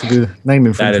due to the name That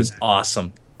infringement. is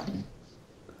awesome.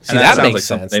 See, And that sounds makes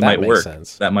something sense. They That might makes work.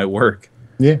 sense. That might work.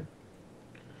 Yeah.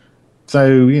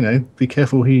 So, be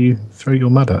careful who you throw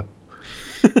your mud at.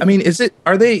 I mean,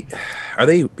 are they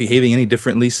behaving any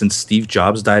differently since Steve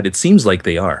Jobs died? It seems like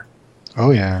they are. Oh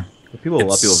yeah. A lot of people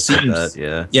have said seems- that,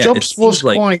 yeah. Yeah, it Jobs seems was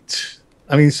like quite.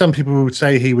 I mean, some people would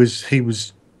say he was,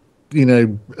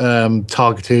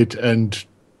 targeted and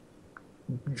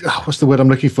what's the word I'm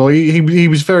looking for? He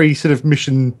was very sort of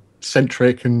mission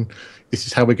centric, and this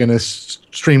is how we're going to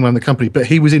streamline the company. But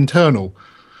he was internal.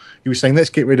 He was saying, let's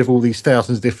get rid of all these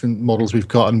thousands of different models we've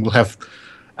got, and we'll have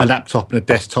a laptop and a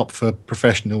desktop for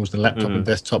professionals, and a laptop and a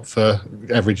desktop for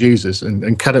average users,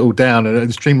 and cut it all down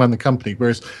and streamline the company.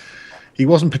 Whereas he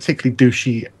wasn't particularly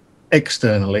douchey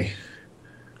externally.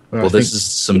 Where well, I this think- is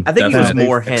some. I think he was definite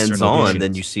more external hands-on issues.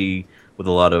 than you see with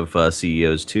a lot of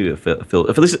CEOs too.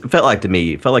 At least it felt like to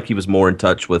me. It felt like he was more in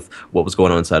touch with what was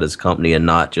going on inside his company and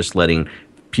not just letting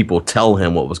people tell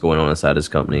him what was going on inside his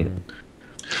company.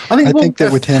 I think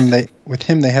that with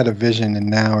him they had a vision, and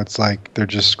now it's like they're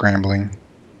just scrambling.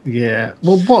 Yeah.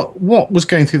 Well, what was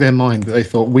going through their mind that they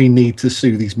thought we need to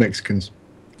sue these Mexicans?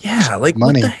 Yeah, like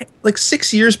Money. What the heck? Like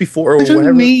 6 years before or They don't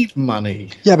whatever. need money.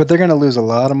 Yeah, but they're going to lose a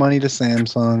lot of money to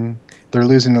Samsung. They're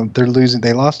losing.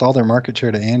 They lost all their market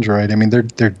share to Android. I mean, they're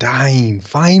dying.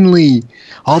 Finally,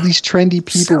 all these trendy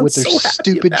people with their so happy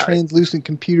stupid about it. translucent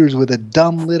computers with a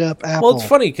dumb lit up Apple. Well, it's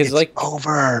funny because It's like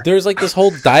over. there's like this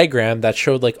whole diagram that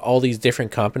showed like all these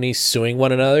different companies suing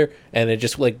one another, and it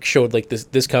just like showed like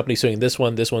this company suing this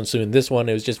one suing this one.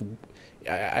 It was just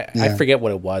I Yeah. forget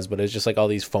what it was, but it was just like all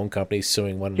these phone companies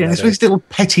suing one Yeah, another. it's these little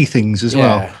petty things as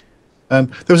well. Yeah.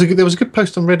 There was a good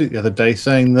post on Reddit the other day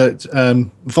saying that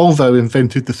Volvo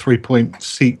invented the 3-point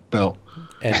seat belt.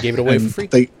 And gave it away for And free.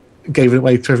 They gave it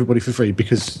away to everybody for free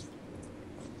because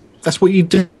that's what you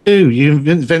do. You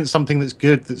invent something that's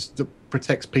good, that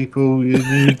protects people.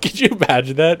 Could you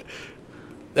imagine that?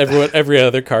 Every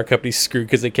other car company's screwed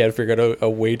because they can't figure out a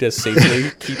way to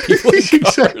safely keep people in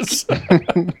cars.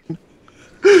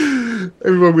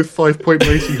 Everyone with 5-point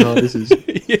racing harnesses.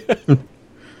 Yeah.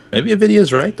 Maybe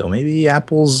Nvidia's right though. Maybe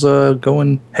Apple's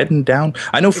heading down.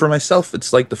 I know for myself,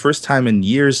 it's like the first time in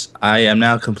years I am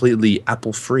now completely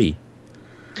Apple free.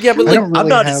 Yeah, but I like, don't really I'm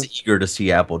not have. as eager to see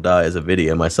Apple die as a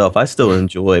video myself. I still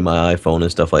enjoy my iPhone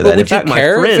and stuff like But that. In would you fact, my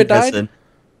care if friend it died? has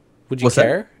would you what's that?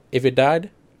 care if it died?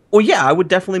 well, yeah, I would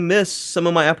definitely miss some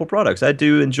of my Apple products. I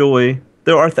do enjoy.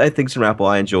 There are things from Apple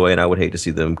I enjoy, and I would hate to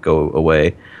see them go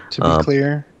away. To be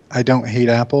clear, I don't hate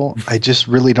Apple. I just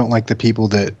really don't like the people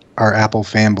that are Apple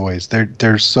fanboys.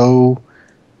 They're so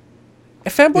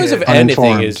Fanboys of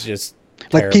Uninformed. anything is just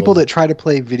like terrible. people that try to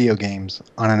play video games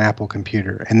on an Apple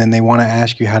computer, and then they want to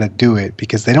ask you how to do it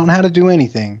because they don't know how to do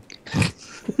anything.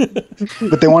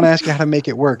 But they want to ask you how to make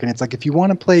it work, and it's like if you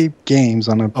want to play games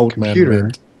on a Old man computer,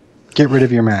 red. get rid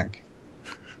of your Mac.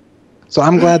 So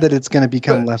I'm glad that it's going to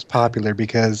become less popular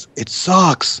because it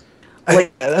sucks.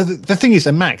 The thing is,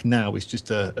 a Mac now is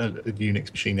just a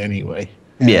Unix machine anyway.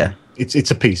 Yeah. It's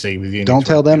a PC with Unix. Don't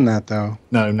tell them that though.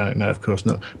 No, of course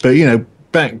not. But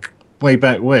way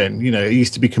back when, it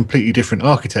used to be completely different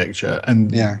architecture,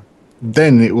 and Yeah.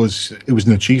 then it was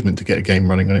an achievement to get a game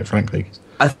running on it. Frankly,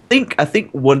 I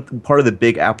think one part of the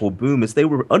big Apple boom is they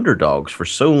were underdogs for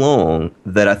so long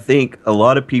that I think a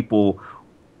lot of people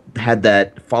had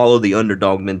that follow the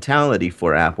underdog mentality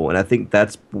for Apple, and I think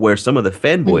that's where some of the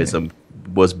fanboyism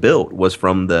was built, was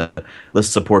from the let's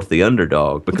support the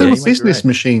underdog. they were Because business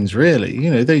machines,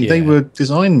 really. They Yeah. were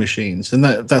design machines, and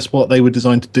that's what they were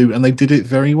designed to do, and they did it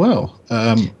very well.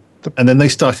 And then they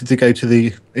started to go to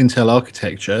the Intel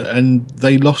architecture, and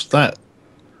they lost that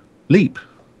leap.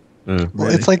 Well,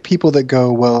 really. it's like people that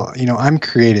go, well, I'm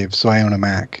creative, so I own a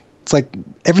Mac. It's like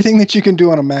everything that you can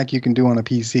do on a Mac, you can do on a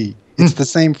PC. It's the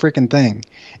same freaking thing.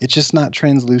 It's just not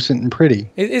translucent and pretty.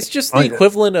 It's just the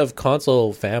equivalent of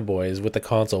console fanboys with the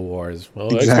console wars. Well,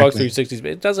 Xbox Exactly. 360s,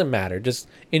 it doesn't matter. Just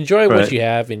enjoy what Right. you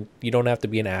have, and you don't have to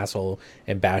be an asshole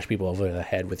and bash people over the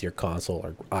head with your console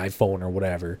or iPhone or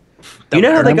whatever. you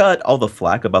know how they got all the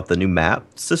flack about the new map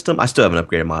system? I still haven't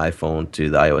upgraded my iPhone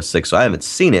to the iOS 6, so I haven't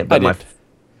seen it. But I did.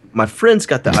 my friends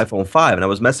got the iPhone 5, and I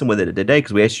was messing with it today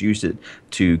because we actually used it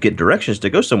to get directions to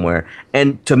go somewhere.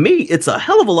 And to me, it's a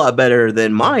hell of a lot better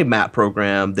than my map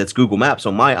program that's Google Maps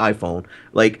on my iPhone.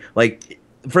 Like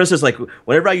for instance, like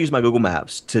whenever I use my Google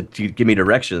Maps to give me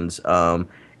directions,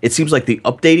 it seems like the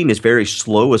updating is very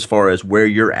slow as far as where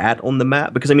you're at on the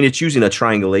map, because I mean it's using a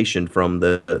triangulation from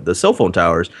the cell phone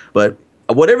towers, but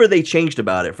whatever they changed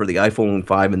about it for the iPhone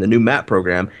 5 and the new map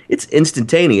program, it's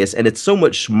instantaneous and it's so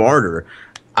much smarter.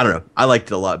 I don't know. I liked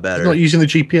it a lot better. Not using the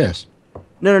GPS.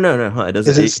 No. Huh? It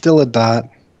doesn't. Is it still a dot?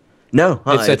 No.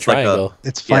 Huh? It's a triangle.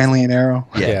 It's finally an arrow.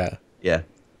 Yeah. Yeah.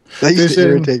 That used to There's,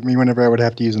 irritate me whenever I would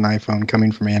have to use an iPhone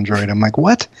coming from Android. I'm like,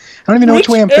 what? I don't even know which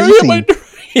way I'm area facing.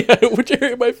 which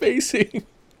area am I facing?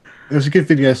 There was a good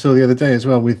video I saw the other day as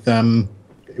well with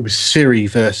it was Siri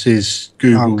versus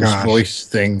Google's gosh. voice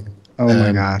thing. Oh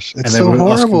my gosh. It's they so were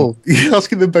horrible.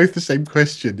 Asking them both the same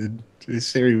question, and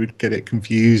Siri would get it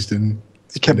confused, and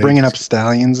It kept bringing up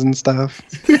stallions and stuff.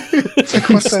 It's like,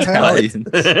 what the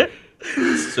hell?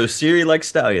 So Siri likes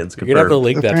stallions. You're gonna have to Confirmed.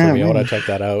 link that for me. I want to Apparently. check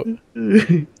that out.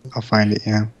 I'll find it.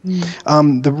 Yeah.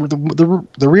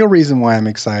 The real reason why I'm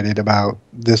excited about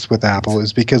this with Apple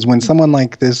is because when someone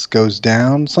like this goes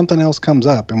down, something else comes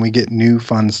up, and we get new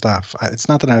fun stuff. It's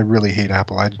not that I really hate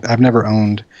Apple. I've never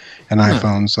owned an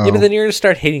iPhone, so Yeah, but then you're gonna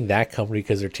start hating that company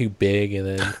because they're too big, and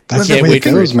then That's you the can't way wait it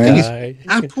for goes, to man. die.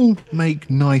 Apple make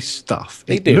nice stuff.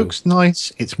 They It do. looks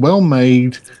nice. It's well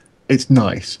made. It's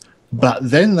nice. But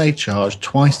then they charge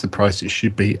twice the price it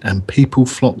should be, and people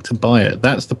flock to buy it.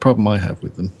 That's the problem I have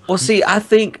with them. Well, see, I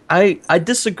think I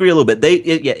disagree a little bit.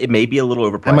 It may be a little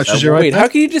overpriced. How much is your Wait, iPad? how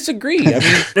can you disagree? I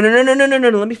mean, No.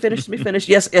 Let me finish.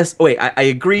 Yes. Wait, I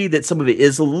agree that some of it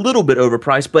is a little bit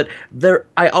overpriced, but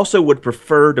I also would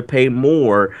prefer to pay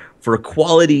more for a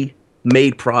quality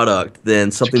made product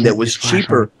than something that can't was use Flash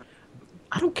cheaper. on it.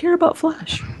 I don't care about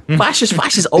Flash. Flash is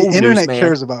the old news, internet man.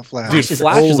 cares about Flash. dude, is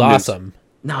Flash is old news. awesome.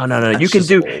 No. You Flash can is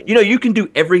do, old. you can do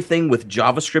everything with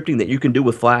JavaScripting that you can do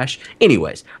with Flash.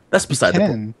 Anyways, that's beside the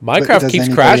point. Minecraft but does keeps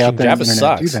anybody crashing, out there on Java the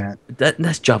internet do sucks.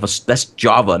 that? That's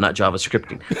Java, not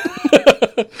JavaScripting.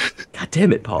 God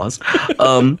damn it, pause.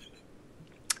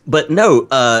 But no,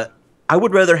 I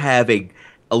would rather have a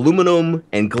aluminum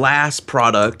and glass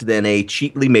product than a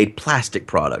cheaply made plastic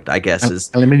product, I guess is.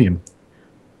 Aluminium.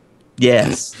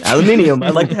 Yes, aluminium.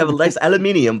 I'd like to have a nice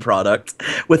aluminium product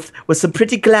with some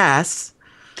pretty glass.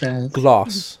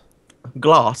 Gloss.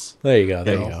 Gloss. There you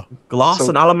go. Gloss So-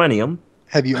 and aluminium.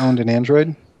 Have you owned an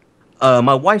Android?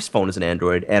 My wife's phone is an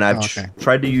Android, and I've Okay.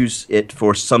 tried to use it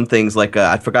for some things like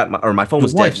I forgot my phone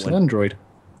was Your dead. wife's when- an Android.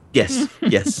 Yes.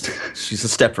 She's a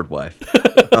Stepford wife.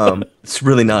 It's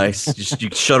really nice. You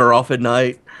shut her off at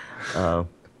night.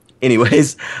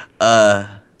 Anyways,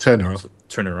 Turn her off.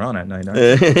 Turn it on at night.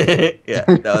 yeah,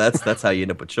 no, that's how you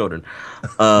end up with children.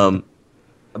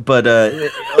 But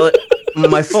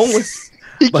my phone was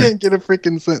He can't get a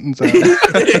freaking sentence out.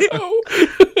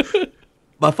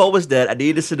 my phone was dead. I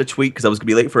needed to send a tweet because I was gonna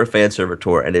be late for a fan server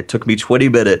tour, and it took me 20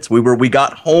 minutes. We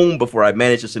got home before I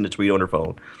managed to send a tweet on her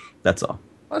phone. That's all.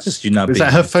 That's just you not. Is being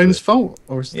that her used to phone's it. fault?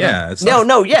 Or is Yeah. It's No,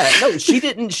 not- no, she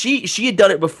didn't. She had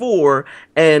done it before,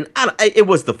 and it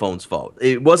was the phone's fault.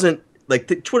 It wasn't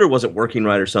like Twitter wasn't working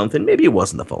right or something. Maybe it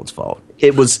wasn't the phone's fault.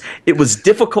 It was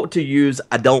difficult to use.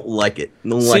 I don't like it. I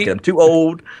don't like See- it. I'm too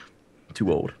old. Too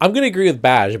old. I'm gonna agree with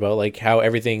Badge about like how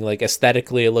everything like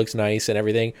aesthetically it looks nice and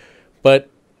everything, but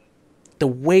the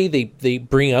way they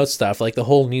bring out stuff like the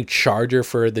whole new charger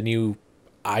for the new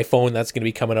iPhone that's gonna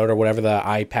be coming out or whatever, the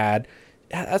iPad,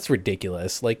 that's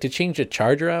ridiculous. Like to change the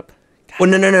charger up. Well,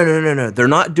 no. They're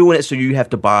not doing it so you have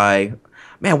to buy.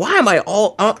 Man, why am I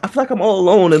all? I feel like I'm all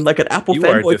alone in like an Apple You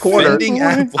are fanboy corner. defending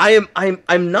Apple.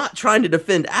 I'm not trying to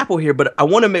defend Apple here, but I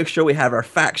want to make sure we have our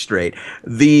facts straight.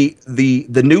 The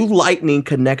new Lightning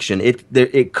connection,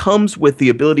 it comes with the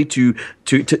ability to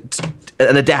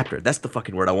an adapter. That's the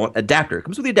fucking word I want. Adapter. It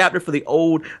comes with the adapter for the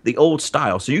old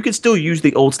style. So you can still use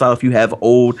the old style if you have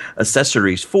old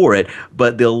accessories for it,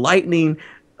 but the Lightning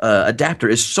adapter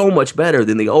is so much better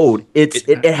than the old. It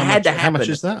had to happen. How much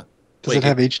is that? Does it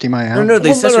have HDMI out? No, the Well, no,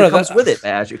 accessory no, comes that- with it,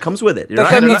 Ash. It comes with it. You're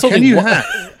That not- means Can only you one-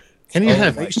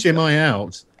 have HDMI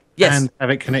out Yes. and have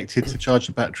it connected to charge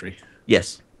the battery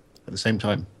yes. at the same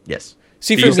time? Yes.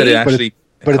 See, You for said me, it actually.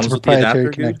 But it's a comes with the proprietary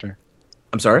adapter, dude? connector.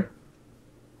 I'm sorry?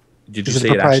 Did you Is it say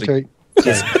it actually?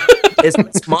 proprietary?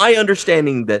 It's my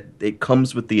understanding that it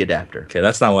comes with the adapter. Okay,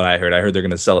 that's not what I heard. I heard they're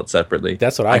going to sell it separately.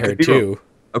 that's what I could heard be too.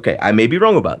 Okay, I may be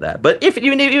wrong about that, but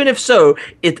even if so,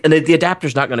 the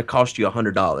adapter's not going to cost you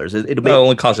 $100. It'll No, it make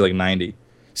only costs you like 90.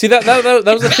 See that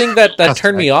was the thing that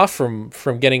turned me off from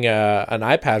getting an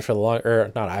iPad for the long,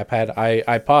 or not iPad,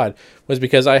 iPod, was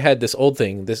because I had this old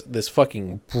thing, this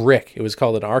fucking brick. It was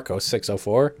called an Arcos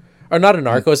 604, or not an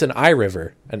Arcos, an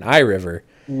iRiver,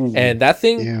 and that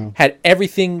thing Ew. had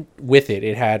everything with it.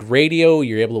 It had radio.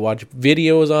 You're able to watch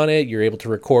videos on it. You're able to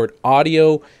record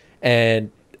audio,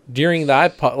 and during the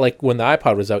iPod, like when the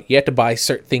iPod was out, you had to buy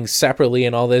certain things separately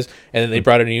and all this. And then they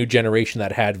brought a new generation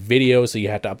that had video, so you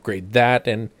had to upgrade that.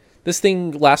 And this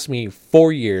thing lasted me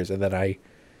 4 years, and then I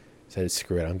said,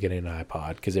 "Screw it, I'm getting an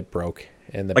iPod because it broke."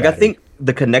 And the like I battery. think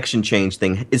the connection change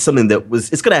thing is something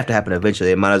it's going to have to happen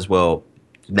eventually. It might as well.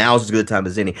 Now's as good a time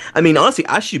as any. I mean, honestly,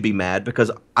 I should be mad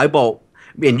because I bought,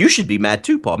 and you should be mad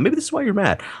too, Paul. Maybe this is why you're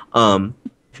mad.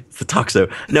 It's the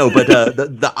Toxo. No, but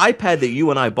the iPad that you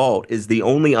and I bought is the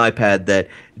only iPad that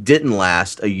didn't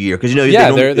last a year because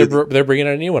yeah, they're bringing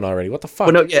out a new one already. What the fuck?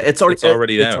 Well, no, yeah, it's already It's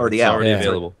already it's out. already It's out. already Yeah.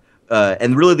 available.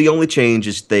 and really the only change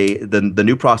is the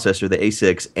new processor, the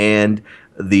A6, and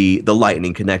the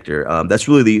Lightning connector. That's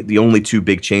really the only two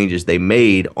big changes they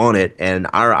made on it. And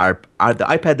the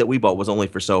iPad that we bought was only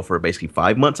for sale for basically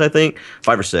 5 months, I think,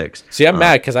 5 or 6. See, I'm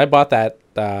mad because I bought that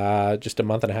just a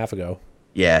month and a half ago.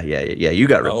 Yeah. You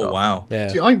got ripped off. Oh wow. Yeah.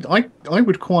 See, I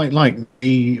would quite like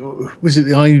the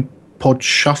iPod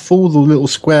Shuffle, the little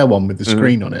square one with the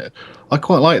screen on it. I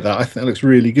quite like that. I think that looks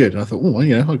really good. And I thought, oh,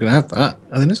 I'm going to have that.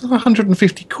 And then it's like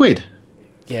 150 quid.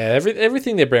 Yeah,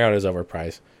 everything they bring out is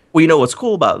overpriced. Well, you know what's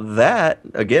cool about that?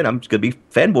 Again, I'm just gonna be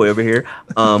fanboy over here.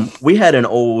 We had an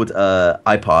old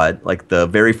iPod, like the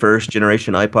very first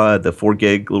generation iPod, the 4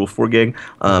 gig,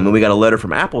 and we got a letter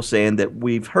from Apple saying that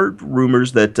we've heard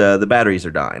rumors that the batteries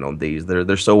are dying on these.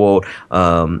 They're so old,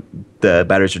 the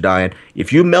batteries are dying.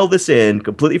 If you mail this in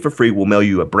completely for free, we'll mail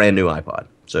you a brand new iPod.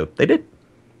 So they did.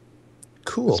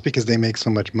 Cool. It's because they make so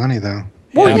much money, though.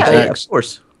 Well, Yeah, yeah, of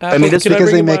course. Apple, I mean, It's Can I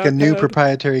because bring they you make my a new iPad?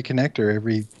 proprietary connector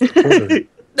every quarter.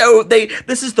 no,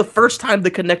 this is the first time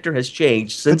the connector has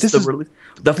changed since this the is- release.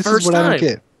 The This first is what time. I don't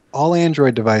get. All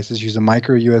Android devices use a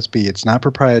micro USB. It's not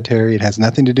proprietary. It has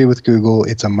nothing to do with Google.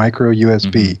 It's a micro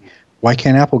USB. Why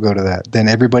can't Apple go to that? Then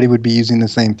everybody would be using the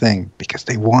same thing because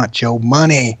they want your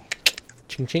money.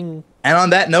 Ching ching. And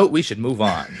on that note, we should move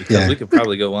on because Yeah. we could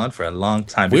probably go on for a long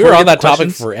time. We Before were on get that to topic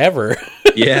questions- forever.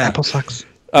 Yeah. Apple sucks.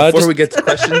 Before Just- we get to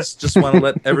questions, just want to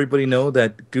let everybody know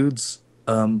that Good's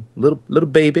little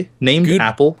baby named Good-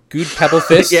 Apple. Good Pebble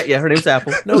Fist. Yeah, her name's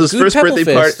Apple. No, It was his Good first Pebble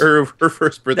birthday party, Fist. or her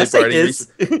first birthday That's like party. his.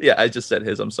 Yeah, I just said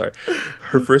his. I'm sorry.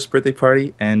 Her first birthday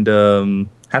party, and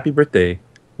happy birthday.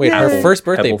 Wait, her Pebble- first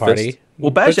birthday Pebble party. Fist.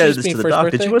 Well, Bash Don't you added just this mean to the first doc.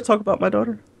 Did birthday? you want to talk about my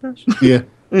daughter, Bash? Yeah.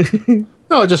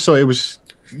 No, I just thought it was,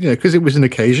 because it was an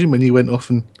occasion when you went off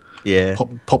and Yeah.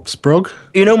 pop Sprog.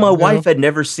 You know, my wife had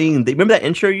never seen. Remember that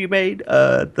intro you made?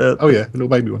 Oh, yeah, the little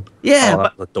baby one. Yeah, Oh,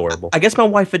 but that's adorable. I guess my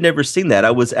wife had never seen that.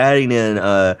 I was adding in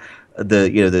the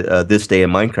this day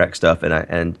in Minecraft stuff,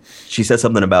 and she said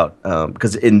something about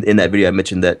because in that video I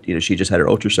mentioned that she just had her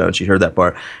ultrasound. She heard that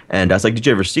part, and I was like, "Did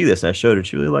you ever see this?" And I showed her, and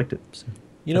she really liked it. So,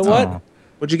 You know what? Aw.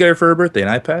 What'd you get her for her birthday? An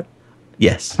iPad?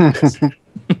 yes.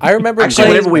 I remember Actually, playing.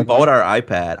 whenever we bought our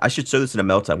iPad, I should show this in a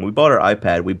meltdown. When we bought our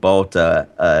iPad, we bought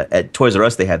at Toys R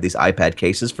Us. They have these iPad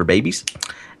cases for babies,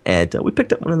 and we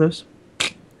picked up one of those.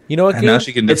 You know what? And now Good?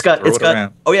 she can just throw it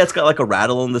around. Oh yeah, it's got like a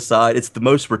rattle on the side. It's the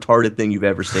most retarded thing you've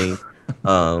ever seen.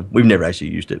 We've never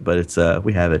actually used it, but it's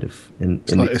we have it.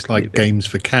 It's like games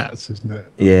for cats, isn't it?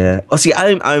 Yeah. Oh, see,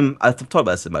 I've talked about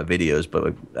this in my videos,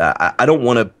 but I don't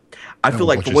want to. I feel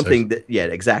like watch for it one safe. thing that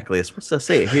exactly. I'm supposed to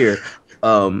say it here,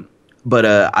 but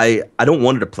I don't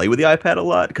want her to play with the iPad a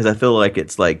lot because I feel like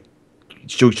it's like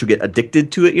she'll get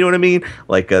addicted to it. You know what I mean?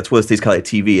 Like it's one of those things kind of like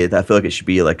TV. I feel like it should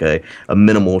be like a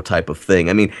minimal type of thing.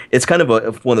 I mean, it's kind of one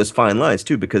of those fine lines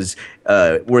too because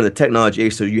we're in the technology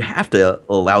age, so you have to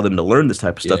allow them to learn this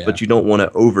type of stuff, Yeah. but you don't want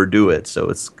to overdo it. So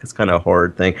it's kind of a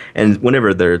hard thing. And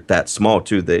whenever they're that small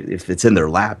too, if it's in their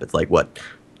lap, it's like what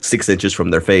 6 inches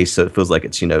from their face, so it feels like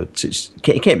it's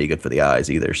it can't be good for the eyes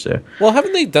either. So Well,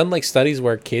 haven't they done like studies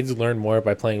where kids learn more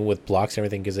by playing with blocks and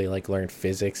everything because they like learn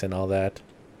physics and all that?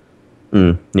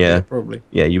 yeah, Probably.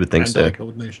 yeah, you would think so, Hand-eye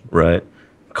coordination. right?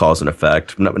 Cause and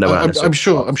effect. No, I'm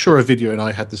sure a video and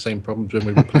I had the same problems when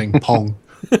we were playing Pong.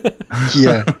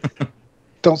 Yeah.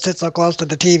 Don't sit so close to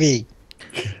the TV.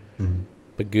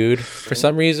 But Good, for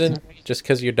some reason, just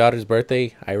because of your daughter's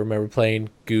birthday, I remember playing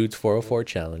Good's 404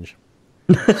 challenge.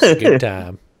 It's a good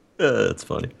time. That's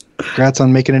funny. Congrats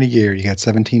on making it a year. You got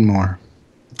 17 more.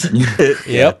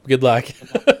 Yep. Good luck.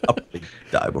 I'll probably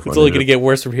die before. It's only going to get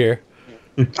worse from here.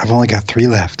 I've only got 3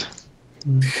 left.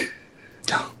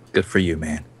 Good for you,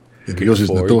 man. Yeah, but yours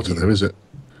isn't a for daughter, you. though, is it?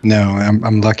 No,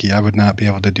 I'm lucky. I would not be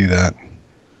able to do that.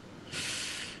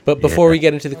 But before we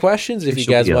get into the questions, if you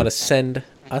She'll guys be want to up. send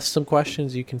us some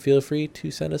questions, you can feel free to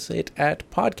send us it at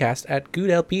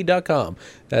podcast@goodlp.com.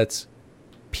 That's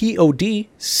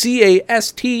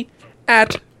PODCAST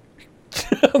at.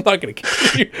 I'm not going to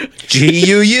continue.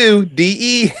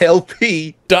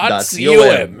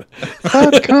 GUUDELP.com.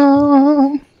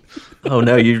 .com. Oh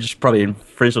no, you're just probably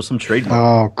infringed on some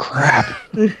trademark. Oh, crap.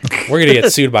 We're going to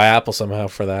get sued by Apple somehow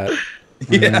for that.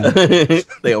 Yeah.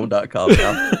 They own .com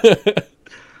now.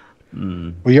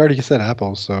 Well, you already said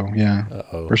Apple, so yeah.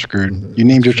 Uh-oh. We're screwed. You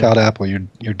named your child Apple.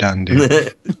 You're done, dude.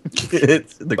 By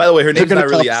the way, her name's gonna not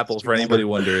really tell us Apple to for anybody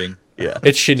wondering. Yeah.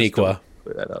 It's Shaniqua.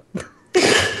 Clear that up.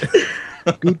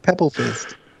 Good Pebble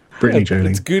Fist. Brittany It's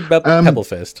Jolie. Good Pebble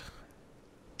Fist.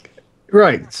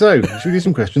 Right, so should we do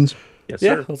some questions? Yes,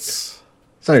 Yeah. sir. Let's,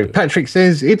 So Patrick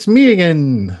says, it's me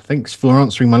again. Thanks for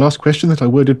answering my last question that I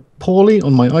worded poorly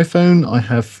on my iPhone. I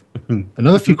have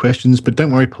Another few questions, but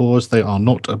don't worry, pause. They are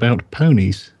not about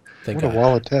ponies. Thank What a God.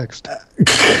 wall of text.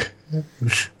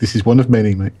 This is one of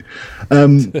many, mate.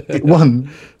 One,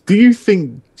 do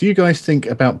you guys think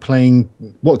about playing,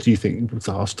 what do you think?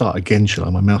 I'll start again, shall I?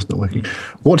 My mouth's not working.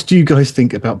 What do you guys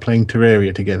think about playing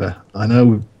Terraria together? I know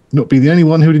we'll not be the only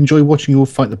one who would enjoy watching you all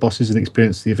fight the bosses and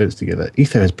experience the events together.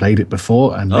 Etho has played it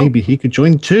before, and maybe he could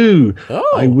join too.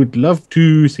 Oh. I would love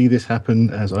to see this happen,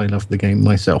 as I love the game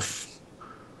myself.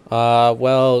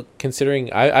 Well,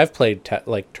 considering I've played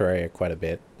Terraria quite a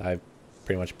bit. I've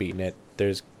pretty much beaten it.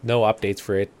 There's no updates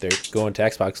for it. They're going to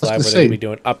Xbox Live where they're going to be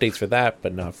doing updates for that,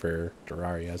 but not for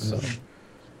Terraria. So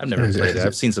I've never played it.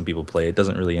 I've seen some people play it. It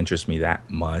doesn't really interest me that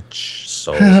much.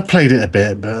 So I played it a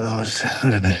bit, but I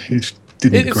don't know. It just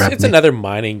didn't grab it's me. another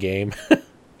mining game.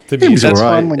 To It was that's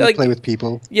alright. Fun when you Like- play with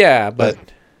people. Yeah, but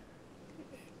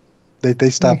They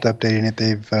stopped updating it.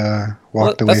 They've walked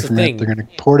Well, away that's the from thing. it. They're going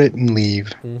to port it and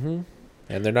leave. and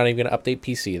they're not even going to update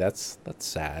PC. That's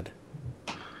sad.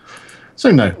 So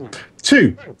no.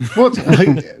 2.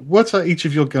 What are each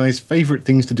of your guys' favourite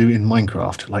things to do in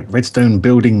Minecraft, like redstone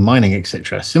building, mining,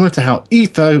 etc.? Similar to how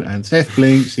Etho and Seth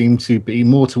Blink seem to be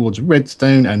more towards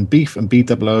redstone, and Beef and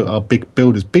BOO are big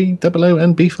builders. BOO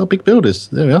and Beef are big builders.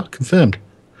 There we are, confirmed.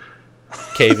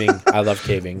 Caving. I love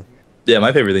caving. yeah,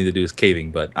 my favorite thing to do is caving,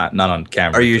 but not on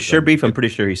camera. Are you because, sure, Beef? I'm pretty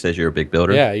sure he says you're a big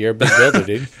builder. Yeah, you're a big builder,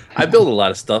 dude. I build a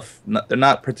lot of stuff. They're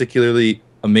not particularly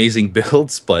amazing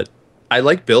builds, but I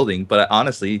like building. But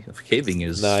honestly, caving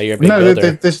is No, you're a big No,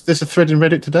 builder. there's a thread in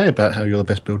Reddit today about how you're the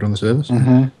best builder on the servers.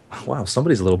 wow.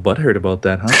 Somebody's a little butthurt about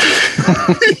that,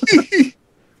 huh?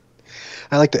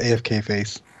 I like the AFK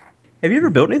face. Have you ever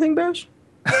built anything, Bash?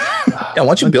 Yeah, why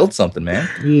don't you build something, man?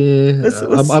 Yeah,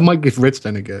 Let's- I might give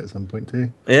redstone a go at some point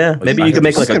too. Yeah, maybe I you could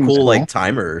make like a System's cool cool. like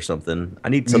timer or something. I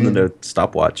need something to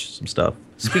stopwatch some stuff.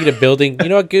 Speaking of building, you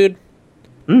know what, good?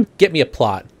 Get me a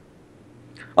plot.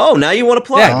 Oh, now you want to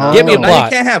plot? Yeah, get me a Now plot.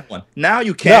 you can't have one. Now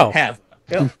you can't No. have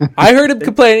one. I heard him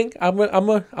complaining. I'm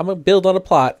a build on a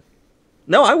plot.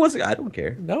 No, I wasn't. I don't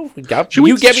care. No, Should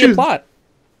we- you get me a should- plot.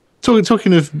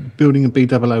 Talking of building a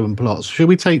BOO and plots, should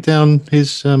we take down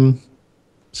his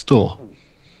store?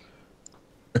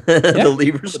 The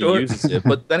lever Nobody store. uses it,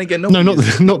 but then again, No, nobody not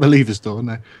uses the, not the lever store.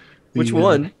 No. Which The,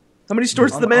 one? How many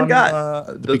stores it. does the man got?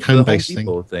 The big Home home-based thing.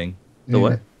 Depot thing. The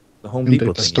what? The Home Home Depot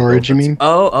Depot. thing. Storage, you mean?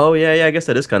 Oh, yeah. I guess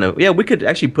that is kind of. Yeah, we could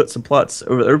actually put some plots,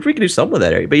 or we could do something with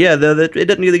that area. But yeah, it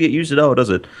doesn't really get used at all, does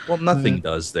it? Well, nothing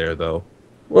does there though.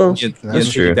 Well, You that's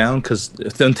take true. it down because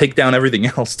then take down everything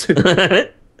else too. I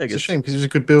It's a guess. shame because it was a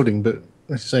good building, but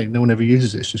as I say, no one ever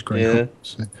uses it. It's just great. Yeah.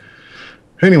 So.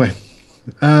 Anyway,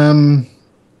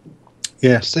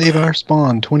 yeah. Save our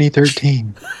spawn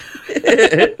 2013. Video,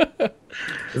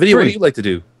 what do Three. you like to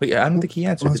do? But yeah, I don't think he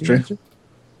answered. Well, Did you that's true.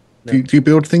 answer? Do you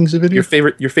build things in video?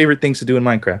 Your favorite things to do in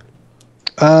Minecraft?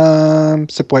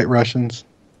 Sip White Russians.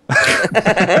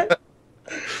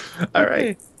 All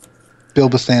right.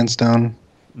 Build a sandstone.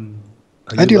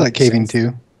 I do like caving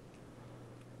too.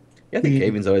 Yeah, I think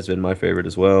caving's always been my favorite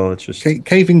as well. It's just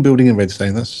Caving, building, and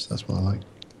redstone. That's what I like.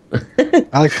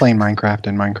 I like playing Minecraft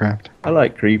in Minecraft. I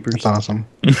like creepers. It's awesome.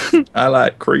 I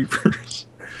like creepers.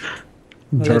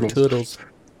 Turtles. Turtles.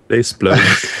 They explode.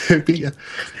 But yeah.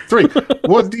 3.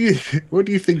 What do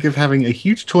you think of having a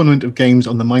huge tournament of games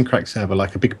on the Minecraft server,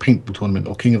 like a big paintball tournament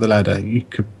or King of the Ladder? You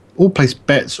could all place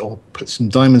bets or put some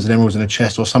diamonds and emeralds in a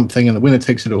chest or something, and the winner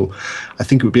takes it all. I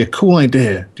think it would be a cool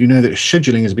idea. Do you know that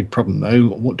scheduling is a big problem, though?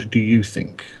 What do you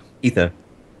think? Etho.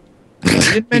 You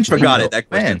didn't mention Forgot Etho. it that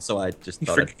question, Man, so I just you,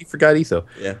 thought it. you forgot Etho.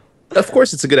 Yeah. Of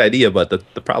course, it's a good idea, but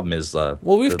the problem is. Well,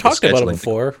 we've the talked about it scheduling.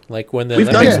 before, like when the We've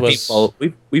done Olympics was.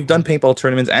 paintball. We've done paintball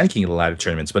tournaments and King of the Ladder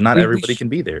tournaments, but not We- we everybody sh- can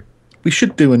be there. We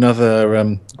should do another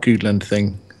Goodland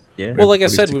thing. Yeah. Well, like I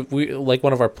Everybody said, we like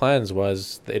one of our plans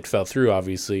was it fell through.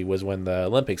 Obviously, was when the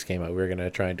Olympics came out. We were gonna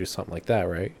try and do something like that,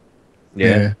 right?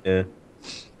 yeah. Now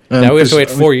we have to 'cause, wait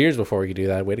I mean, 4 years before we can do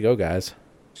that. Way to go, guys!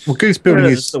 Well, Goose building No, no,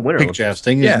 his it's the Winter pig Olympics.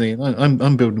 jousting, isn't he?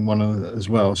 I'm building one as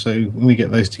well. So when we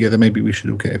get those together, maybe we should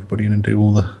all get everybody in and do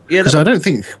all the. Yeah, Because I don't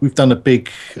think we've done a big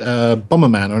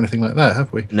Bomberman or anything like that,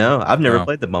 have we? No, I've never No.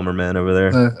 played the Bomberman over there.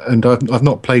 And I've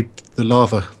not played the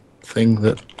lava thing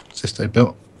that Sisto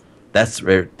built. That's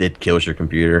where it kills your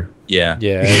computer. Yeah.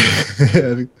 Yeah.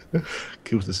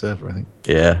 Kills the server, I think.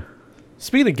 Yeah.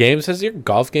 Speaking of games, has your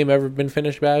golf game ever been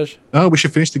finished, Baj? Oh, we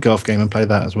should finish the golf game and play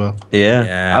that as well. Yeah.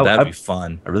 Yeah, that'd be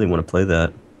fun. I really want to play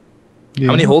that. Yeah.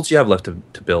 How many holes do you have left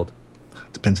to build?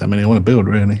 Depends how many I want to build,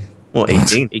 really. Well,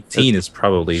 18. 18 is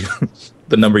probably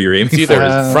the number you're aiming It's either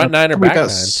for. front nine or Probably back about nine.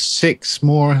 6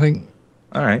 more, I think.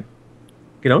 All right.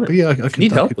 Get on But it. yeah, I If you could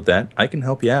need help with that, I can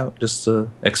help you out. Just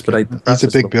expedite the He's a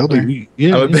process. big builder.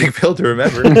 Yeah, I'm a big builder,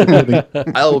 remember?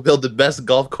 I will build the best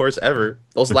golf course ever.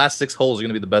 Those last 6 holes are going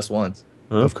to be the best ones.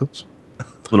 of course.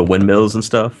 Little windmills and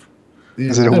stuff. Yeah,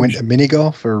 Is it a no, mini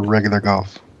golf or regular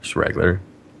golf? Just regular.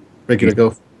 regular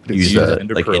golf? Use Use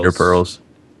like ender pearls.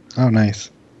 Oh, nice.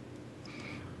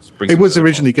 It was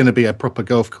originally going to be a proper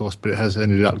golf course, but it has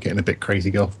ended up getting a bit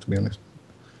crazy golf, to be honest.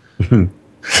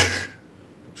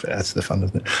 That's the fun,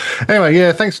 isn't it? Anyway,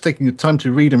 yeah, thanks for taking the time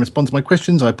to read and respond to my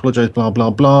questions. I apologize, blah,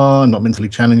 blah, blah, not mentally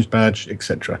challenged badge,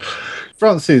 etc.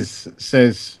 Francis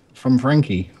says, from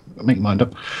Frankie, make your mind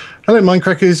up. Hello,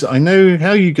 Minecrackers. I know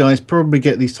how you guys probably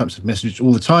get these types of messages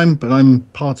all the time, but I'm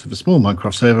part of a small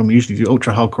Minecraft server and we usually do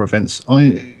ultra hardcore events.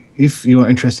 If you are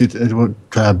interested,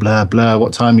 blah, blah, blah,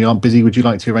 what time you aren't busy, would you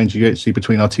like to arrange a UHC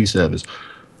between our 2 servers?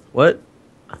 What?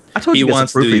 I told He you guys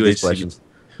wants to to do proofread these UHC. questions.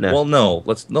 No. Well, no.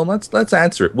 Let's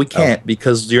answer it. We can't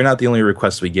because you're not the only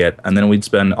request we get, and then we'd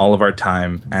spend all of our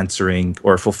time answering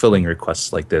or fulfilling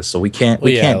requests like this. So we can't do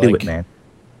it, man.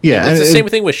 Yeah, It's the and- same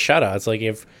thing with shout outs. Like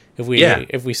if we Yeah.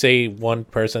 if we say one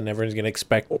person, everyone's gonna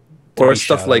expect to Or be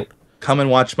stuff shout like, out. come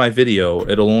and watch my video.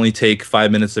 It'll only take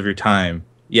 5 minutes of your time.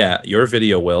 Yeah, your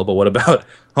video will, but what about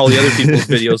all the other people's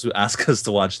videos who ask us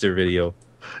to watch their video?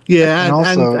 Yeah, And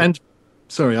also- and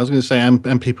sorry, I was going to say,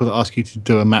 and people that ask you to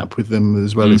do a map with them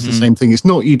as well. It's the Mhm. same thing. It's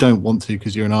not you don't want to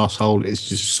because you're an asshole. It's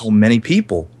just So many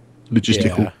people.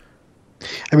 logistical. Yeah.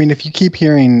 I mean, if you keep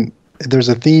hearing there's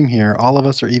a theme here, all of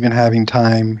us are even having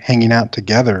time hanging out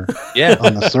together Yeah.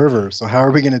 on the server. So how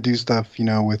are we going to do stuff,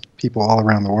 with people all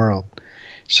around the world?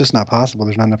 It's just not possible.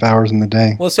 There's not enough hours in the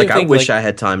day. Well, same Like, I thing. wish like, I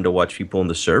had time to watch people on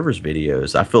the servers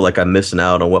videos. I feel like I'm missing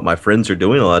out on what my friends are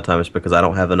doing a lot of times because I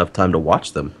don't have enough time to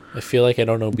watch them. I feel like I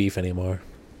don't know beef anymore.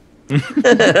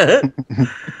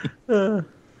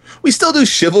 We still do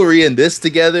chivalry and this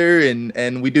together,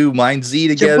 and we do Mind Z Yeah,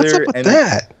 together. what's up with and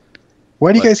that?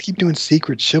 Why do you What? guys keep doing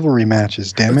secret chivalry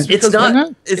matches, damn it? It's Because why not.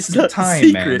 not? It's It's the not time,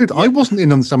 secret. man. Dude, I wasn't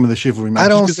in on some of the chivalry matches I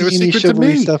don't because they see were any secret to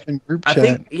chivalry me. stuff in group I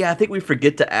chat. think we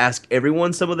forget to ask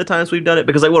everyone some of the times we've done it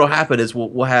because like what'll happen is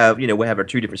we'll have our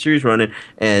 2 different series running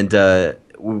and we're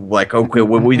like okay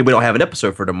we don't have an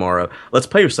episode for tomorrow, let's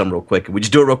play some real quick, and we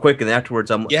just do it real quick and then afterwards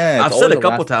I've it's said always a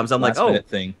couple times I'm like, last oh minute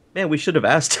thing. man, we should have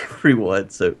asked everyone.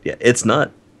 So yeah, it's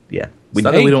not It's we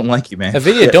not that we don't like you, man.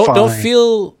 Avidia, Yeah, don't fine.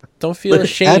 feel Add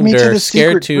ashamed me to or the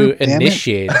scared secret to group, damn it.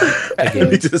 initiate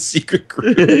again. It's a secret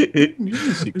group.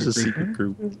 It's a secret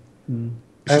group.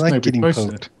 I like nobody getting posted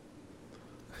poked.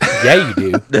 Yeah,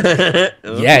 you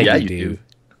do. Yeah, you do.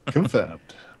 Confirmed.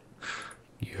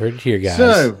 You heard it here, guys.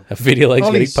 So, A video likes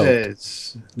Ollie getting poked.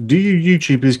 says, do you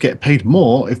YouTubers get paid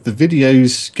more if the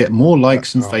videos get more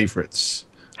likes and favorites?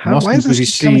 Why is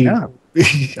this keep coming up?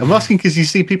 I'm asking because you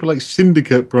see people like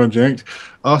Syndicate Project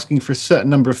asking for a certain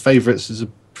number of favorites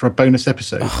for a bonus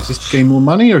episode. Is this to gain more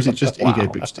money or is it just ego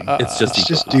boosting? It's just It's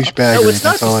just No, douchebaggery. it's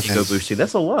not That's all just it ego is. boosting.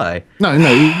 That's a lie. No,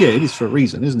 yeah, it is for a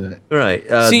reason, isn't it? Right.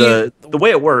 See- The way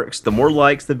it works, the more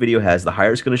likes the video has, the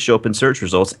higher it's going to show up in search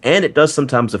results, and it does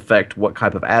sometimes affect what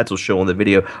type of ads will show on the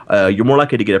video. You're more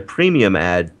likely to get a premium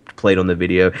ad played on the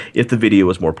video if the video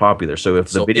is more popular. So if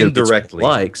the So video gets indirectly.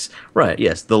 likes, right?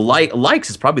 Yes, the likes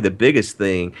is probably the biggest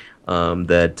thing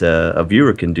that a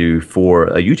viewer can do for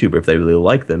a YouTuber if they really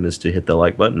like them is to hit the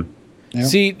like button. Yeah.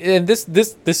 See, and this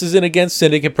isn't against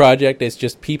Syndicate Project. It's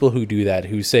just people who do that,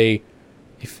 who say,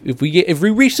 if we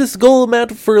reach this goal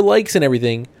amount for likes and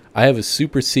everything, I have a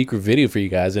super secret video for you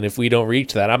guys, and if we don't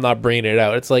reach that, I'm not bringing it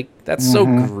out. It's like that's so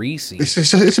greasy.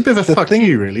 It's a bit of a The fuck thing-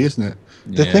 you, really, isn't it?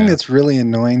 The thing that's really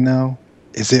annoying, though,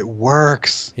 is it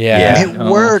works. Yeah. It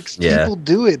works. Yeah. People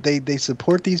do it. They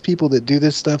support these people that do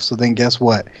this stuff. So then guess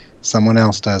what? Someone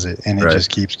else does it, and it Right. just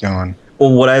keeps going.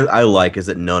 Well, what I like is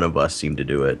that none of us seem to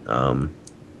do it.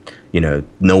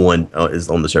 No one is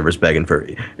on the servers begging for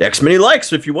X many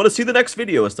likes if you want to see the next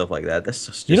video and stuff like that. That's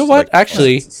just You know what? like,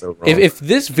 Actually, that's so if wrong. if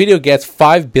this video gets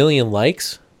 5 billion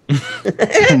likes,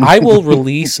 I will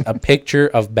release a picture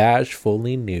of Bash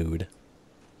fully nude.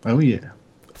 Oh, yeah.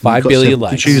 5 You've got billion seven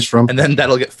likes. to choose from. And then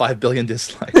that'll get 5 billion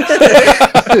dislikes.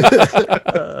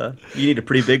 you need a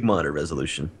pretty big monitor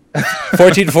resolution,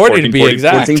 1440 to be 1440,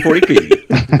 exact.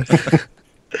 1440p.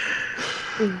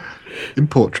 In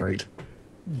portrait.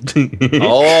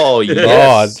 Oh,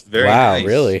 yes. Oh, Very wow, nice.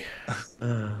 really?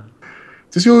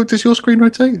 Does your screen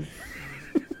rotate?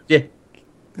 Yeah.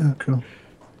 Oh, cool.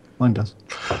 Mine does.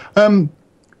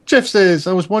 Jeff says,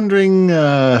 I was wondering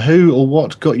who or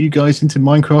what got you guys into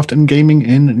Minecraft and gaming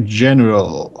in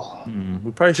general.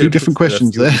 We probably Two should different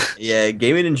questions there. Yeah,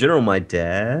 gaming in general. My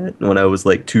dad, when I was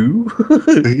like 2.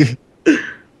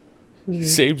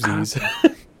 Samesies.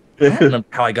 I don't remember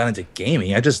how I got into gaming.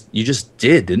 You just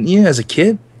did, didn't you? As a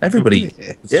kid, everybody,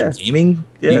 Yeah. gaming.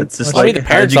 Yeah, it's just Well, I mean, like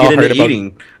the how did parents you all get heard into about-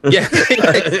 eating?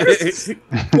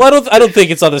 Yeah. Well, I don't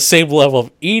think it's on the same level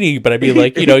of eating, but I mean,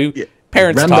 like,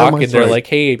 parents talk and they're Randomize like,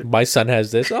 "Hey, my son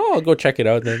has this. Oh, I'll go check it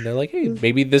out." And then they're like, "Hey,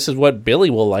 maybe this is what Billy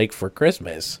will like for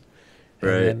Christmas."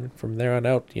 Right. And then from there on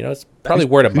out, it's probably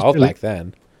word of mouth Billy? back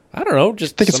then. I don't know.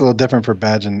 Just I think it's a little different for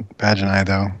Badge and I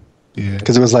though, Yeah.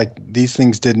 because it was like these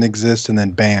things didn't exist, and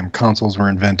then bam, consoles were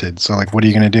invented. So like, what are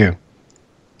you gonna do?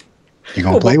 You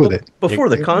gonna play with it? Before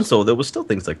the console, there was still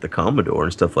things like the Commodore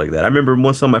and stuff like that. I remember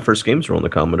some of my first games were on the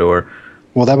Commodore.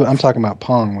 Well, I'm talking about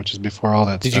Pong, which is before all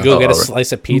that. Did stuff. you go get a right.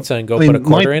 slice of pizza and go I mean, put a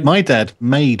quarter in? my dad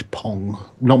made Pong.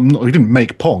 He didn't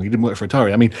make Pong. He didn't work for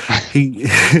Atari. I mean, he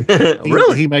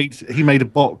Really? he made a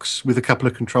box with a couple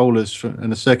of controllers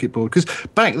and a circuit board. Because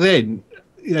back then,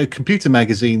 computer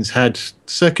magazines had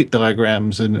circuit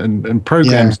diagrams and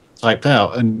programs typed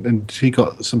out, and he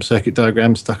got some circuit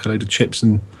diagrams, stuck a load of chips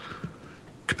and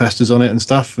capacitors on it and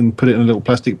stuff, and put it in a little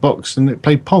plastic box, and it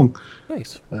played Pong.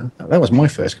 Nice. That was my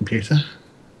first computer.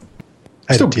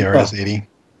 I had a Still- TRS-80.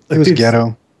 I It was did-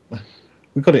 ghetto.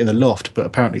 We got it in the loft, but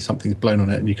apparently something's blown on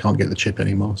it and you can't get the chip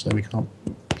anymore, so we can't.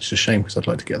 It's a shame because I'd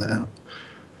like to get that out.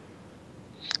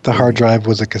 The hard drive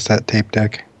was a cassette tape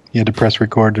deck. You had to press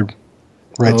record to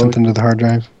write Oh. something to the hard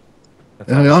drive.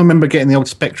 I remember getting the old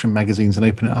Spectrum magazines and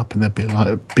open it up, and there'd be like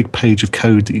a big page of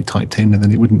code that you typed in, and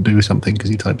then it wouldn't do something because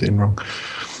you typed it in wrong.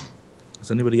 Is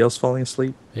anybody else falling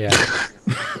asleep? Yeah.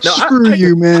 No, Screw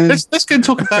you, man. Let's go and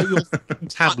talk about your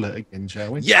tablet again,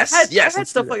 shall we? Yes, I had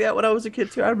stuff like that when I was a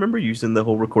kid too. I remember using the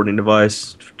whole recording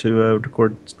device to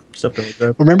record stuff like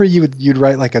that. Remember, you'd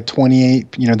write like a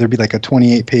 28. There'd be like a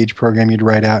 28-page program you'd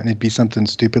write out, and it'd be something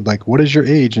stupid like, "What is your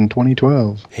age in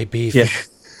 2012?" Hey, Beef. Yeah.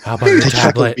 How about your Take a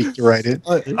couple tablet? of weeks to write it.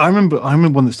 I remember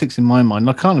one that sticks in my mind.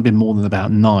 I can't have been more than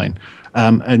about 9.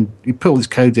 And you put all this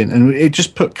code in, and it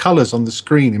just put colours on the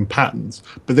screen in patterns.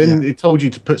 But then it told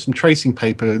you to put some tracing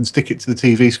paper and stick it to the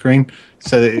TV screen,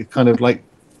 so that it kind of like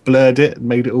blurred it and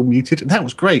made it all muted. And that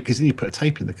was great because then you put a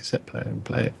tape in the cassette player and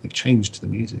play it. It changed to the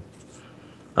music.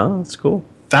 Oh, that's cool.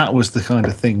 That was the kind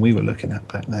of thing we were looking at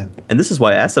back then. And this is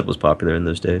why ASAP was popular in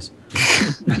those days.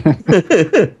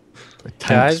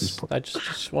 Tanks was Guys, I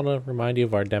just want to remind you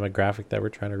of our demographic that we're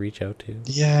trying to reach out to.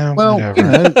 Yeah, well,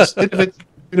 whatever. it's a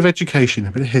bit of education,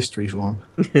 a bit of history for them.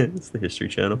 It's the History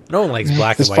Channel. No one likes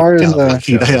black As and far white as,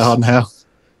 television Lucky they shows. are now.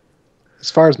 As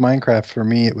far as Minecraft, for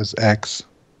me, it was X.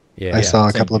 Yeah. I saw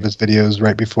a couple of his videos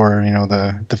right before,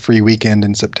 the free weekend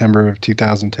in September of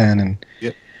 2010, and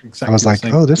Yep, exactly I was the like,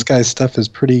 same. oh, this guy's stuff is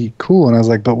pretty cool. And I was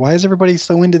like, but why is everybody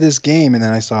so into this game? And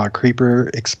then I saw a creeper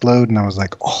explode, and I was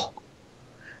like, oh,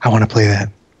 I want to play that.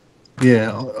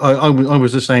 Yeah, I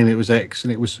was just saying it was X,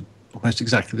 and it was almost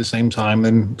exactly the same time.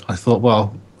 And I thought,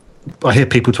 well, I hear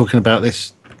people talking about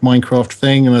this Minecraft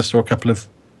thing, and I saw a couple of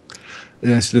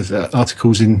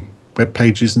articles in web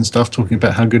pages and stuff talking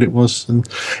about how good it was. And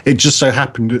it just so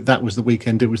happened that was the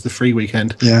weekend. It was the free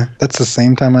weekend. Yeah, that's the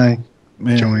same time I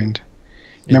Yeah. joined.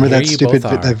 And Remember here that you stupid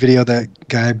both are. that video, that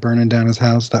guy burning down his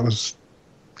house? That was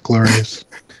glorious.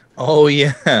 Oh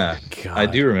yeah, God. I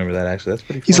do remember that actually. That's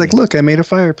pretty. He's funny. like, look, I made a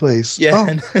fireplace.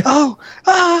 Yeah. Oh,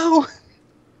 oh,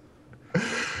 oh.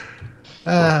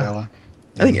 Ah. Fella.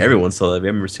 I think everyone saw that. I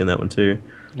remember seeing that one too.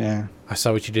 Yeah. I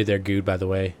saw what you did there, Good, by the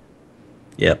way.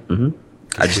 Yeah.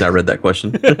 I just not read that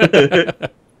question.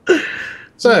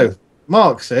 So,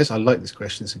 Mark says, I like this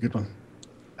question. It's a good one.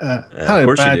 of Hello,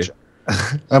 course you Badge.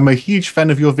 I'm a huge fan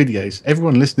of your videos.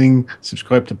 Everyone listening,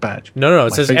 subscribe to Badge. No. It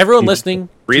My says favorite everyone YouTube. listening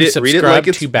read it subscribe like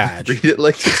it's to Badge. Read it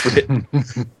like it's written.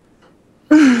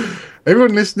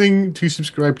 Everyone listening to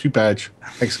subscribe to Badge!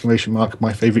 Exclamation mark.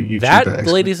 My favorite YouTuber! That,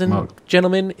 exclamation ladies and mark.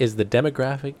 gentlemen, is the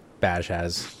demographic Badge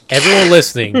has. Everyone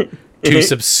listening to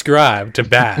subscribe to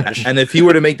Badge. And if he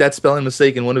were to make that spelling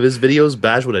mistake in one of his videos,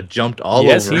 Badge would have jumped all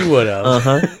Yes, over. he would have.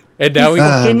 Uh-huh. And now we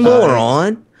Fucking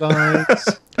moron.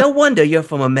 Guys, No wonder you're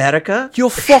from America.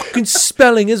 Your fucking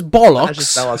spelling is Badge is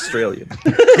bollocks. now Australian.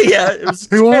 Yeah, it was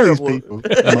who are these terrible.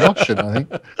 people? Martian, I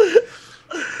think.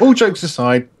 All jokes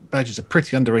aside, Badge is a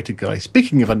pretty underrated guy.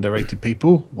 Speaking of underrated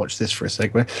people, watch this for a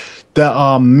segue. There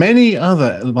are many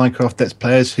other Minecraft Let's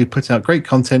Players who put out great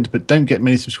content but don't get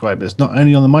many subscribers, not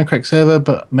only on the Minecraft server,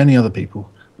 but many other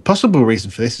people. The possible reason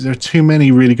for this is there are too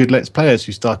many really good Let's Players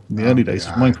who started in the early days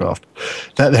of Minecraft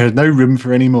that there is no room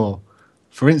for any more.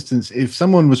 For instance, if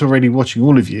someone was already watching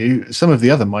all of you, some of the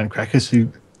other Minecrackers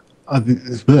who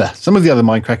some of the other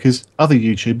Mindcrackers, other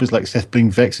YouTubers like Seth Bling,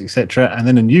 Vex, etc., and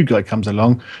then a new guy comes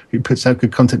along who puts out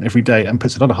good content every day and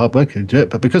puts a lot of hard work into it.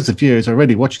 But because the viewers are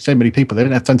already watching so many people, they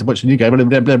don't have time to watch the new guy. Blah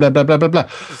blah blah blah blah blah blah blah.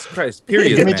 Jesus Christ,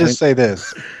 period. Let me man. just say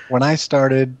this. When I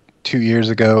started 2 years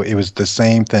ago, it was the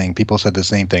same thing. People said the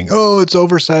same thing. Oh, it's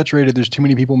oversaturated. There's too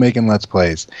many people making Let's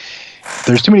Plays.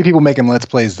 There's too many people making Let's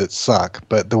Plays that suck,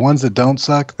 but the ones that don't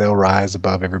suck, they'll rise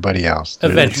above everybody else.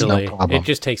 Eventually, It's no problem. it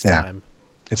just takes Yeah. time.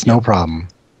 It's no problem.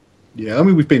 Yeah, I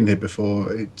mean, we've been there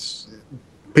before.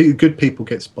 Good people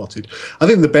get spotted. I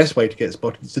think the best way to get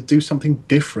spotted is to do something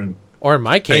different. Or in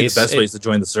my I think case, the best way is to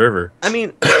join the server. I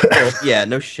mean, well, yeah,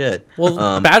 no shit.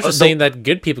 well, Badge was so- saying that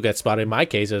good people get spotted. In my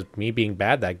case, is me being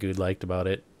bad that good liked about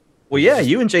it. Well, yeah,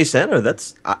 you and Jay Sano,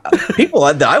 that's people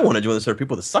that I want to join this are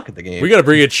people that suck at the game. We gotta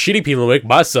bring in shitty people to make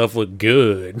myself look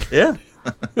good. Yeah,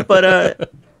 but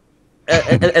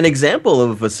an example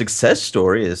of a success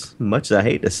story, as much as I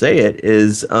hate to say it,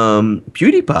 is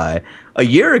PewDiePie. A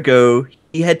year ago,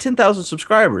 he had 10,000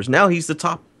 subscribers. Now he's the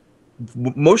top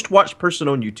most watched person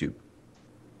on YouTube.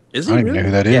 Is I he don't even know really?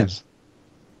 who that Yeah. is.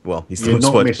 Well, he's the You're most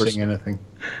not watched missing person. anything.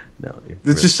 No,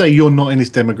 Let's just say you're not in his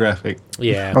demographic.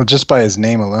 Yeah, Well, just by his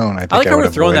name alone, I think I like how would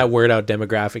we're throwing avoid- that word out.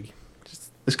 Demographic.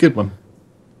 It's a good one.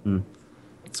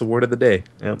 It's a word of the day.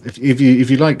 yeah. If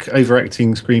you like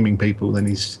overacting, screaming people, then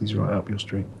he's right up your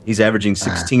street. He's averaging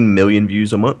 16 million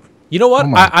views a month. You know what? Oh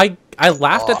my I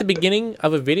laughed at the beginning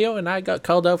of a video and I got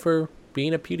called out for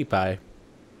being a PewDiePie.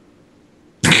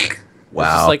 Wow.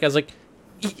 I was like,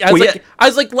 I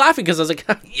was like laughing because I was like,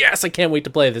 yes, I can't wait to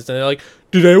play this. And they're like,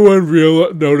 did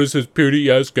anyone notice his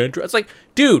PewDiePie intro? It's like,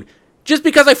 dude, just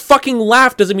because I fucking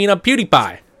laughed doesn't mean I'm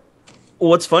PewDiePie. Well,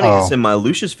 what's funny Oh. is in my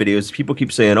Lucius videos, people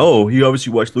keep saying, "Oh, he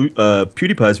obviously watched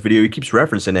PewDiePie's video." He keeps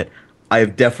referencing it. I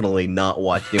have definitely not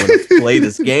watched anyone else play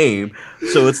this game,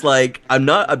 so it's like I'm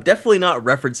definitely not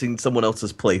referencing someone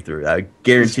else's playthrough. I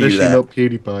guarantee Especially you that. not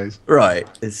PewDiePie's. Right?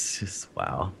 It's just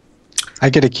wow.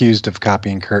 I get accused of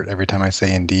copying Kurt every time I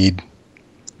say Indeed.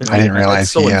 I didn't realize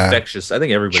It's so he infectious. I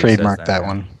think everybody trademarked says that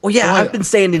one. Well, yeah, I've been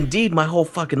saying Indeed my whole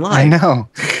fucking life. I know.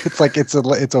 It's like it's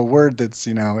a word that's,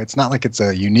 it's not like it's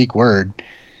a unique word.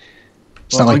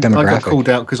 It's not like I got demographic. called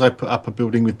out because I put up a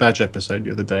building with badge episode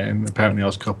the other day, and apparently I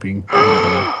was copying.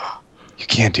 You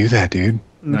can't do that, dude.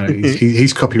 No,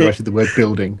 he's copyrighted the word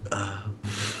building.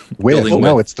 With. Building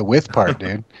No, with. it's the with part,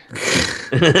 dude.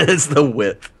 It's the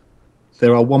width.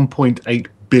 There are 1.8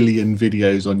 billion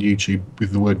videos on YouTube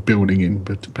with the word building in,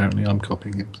 but apparently I'm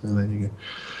copying it. So there you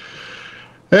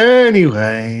go.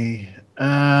 Anyway,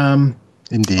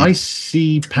 Indeed. I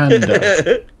see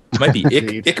Panda. It might be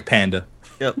Indeed. Ick Panda.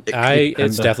 Yep. It's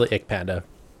Panda. definitely Ick Panda.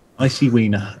 I see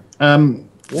Wiener.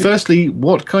 Firstly,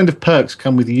 what kind of perks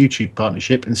come with the YouTube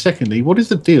partnership? And secondly, what is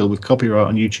the deal with copyright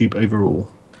on YouTube overall?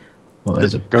 Well,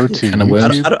 there's a Go to can of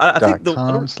worms. I think the-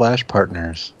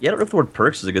 youtube.com/partners. Yeah, I don't know if the word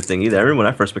perks is a good thing either. I remember when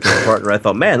I first became a partner, I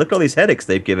thought, man, look at all these headaches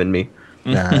they've given me.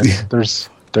 Yeah, there is.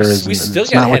 We still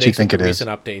It's get not what you headaches think with it the is. recent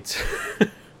updates.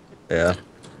 Yeah.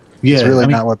 Yeah, It's really I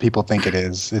mean, not what people think it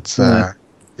is. It's No.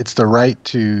 it's the right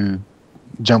to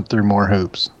jump through more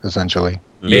hoops, essentially.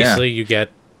 Yeah. Basically, you get.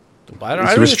 I don't, it's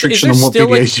I a don't restriction is on there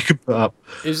what still videos you can put up.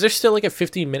 is there still like a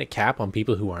 15-minute cap on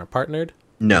people who aren't partnered?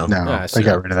 No. No, Ah, they so-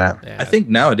 got rid of that. Yeah. I think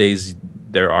nowadays You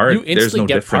there's instantly no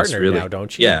get difference partnered really. now,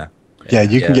 don't you? Yeah. Yeah,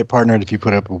 you can Yeah. get partnered if you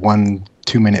put up a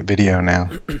 1-2 minute video now.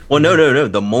 Well, no.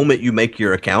 The moment you make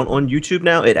your account on YouTube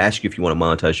now, it asks you if you want to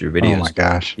monetize your videos. Oh my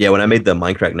gosh. Yeah, when I made the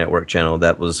Minecraft Network channel,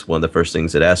 that was one of the first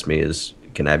things it asked me is,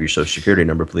 can I have your social security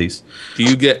number, please? Do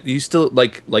you still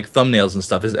like thumbnails and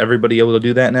stuff? Is everybody able to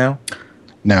do that now?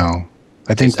 No.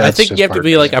 I think I that's think just you have to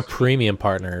be partners. like a premium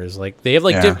partners. Like they have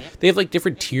like Yeah. they have like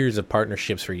different tiers of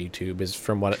partnerships for YouTube. Is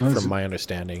from my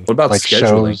understanding. What about like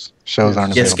scheduling? shows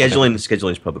aren't Yeah, available. scheduling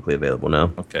is publicly available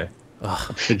now. Okay.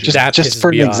 That Just pisses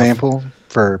for an me off. example,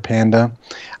 for Panda,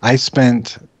 I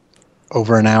spent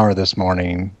over an hour this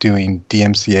morning doing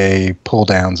DMCA pull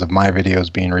downs of my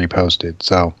videos being reposted.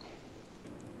 So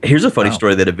Here's a funny Wow.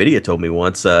 story that a video told me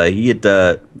once. He had,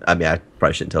 I mean, I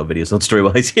probably shouldn't tell videos on story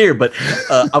while he's here, but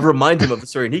I'll remind him of the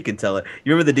story and he can tell it.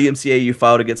 You remember the DMCA you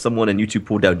filed against someone and YouTube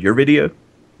pulled down your video?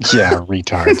 yeah,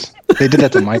 retards. They did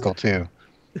that to Michael too.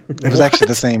 It was actually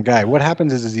the same guy. What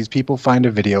happens is these people find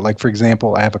a video. Like for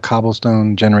example, I have a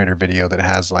cobblestone generator video that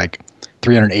has like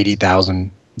 380,000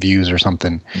 views or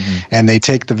something, and they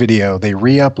take the video, they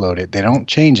re-upload it, they don't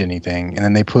change anything, and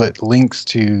then they put links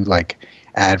to like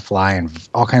AdFly and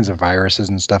all kinds of viruses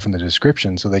and stuff in the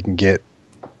description so they can get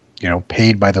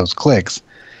paid by those clicks.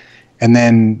 And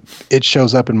then it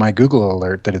shows up in my Google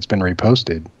alert that it's been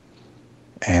reposted.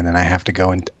 And then I have to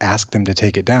go and ask them to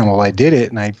take it down. Well, I did it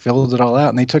and I filled it all out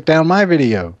and they took down my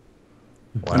video.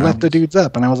 I left the dudes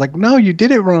up, and I was like, "No, you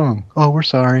did it wrong. Oh, we're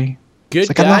sorry." Good It's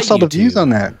like guy, I lost all the views YouTube. on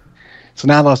that. So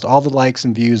now I lost all the likes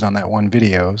and views on that one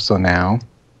video. So now,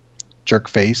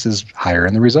 Jerkface is higher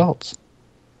in the results.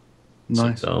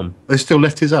 Nice. So, They still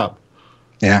left his up.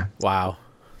 Yeah, Wow,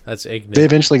 that's ignorant. they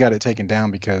eventually got it taken down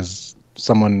because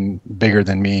someone bigger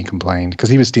than me complained because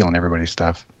he was stealing everybody's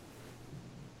stuff.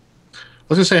 I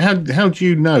was going to say, how do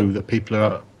you know that people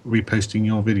are reposting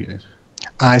your videos?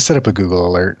 I set up a Google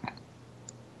alert.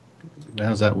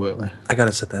 How's that work there? I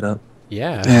gotta set that up.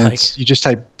 Yeah, And like, you just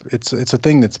type it's a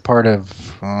thing that's part of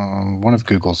one of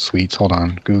Google's suites. Hold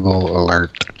on, Google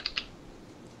Alert.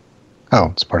 Oh,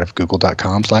 it's part of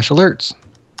google.com/alerts.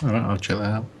 All right, I'll check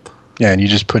that out. Yeah, and you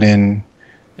just put in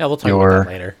yeah, we'll talk your- about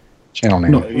that later. channel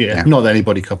name. Not that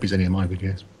anybody copies any of my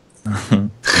videos.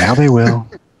 Now they will.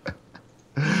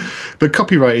 But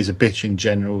copyright is a bitch in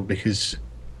general because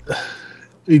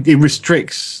it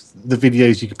restricts the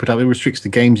videos you can put up. It restricts the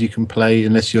games you can play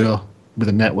unless you're with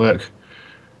a network.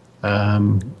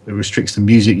 It restricts the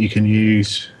music you can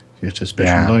use. You have to have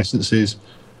special Yeah. licenses.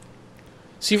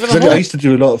 See, for 'Cause the I whole, used to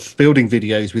do a lot of building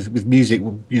videos with music,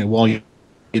 while you're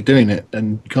doing it,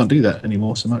 and you can't do that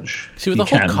anymore so much. see, with You the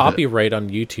whole can, but- copyright on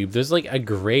YouTube, there's like a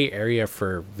gray area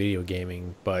for video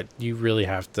gaming, but you really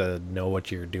have to know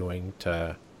what you're doing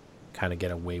to kind of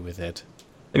get away with it.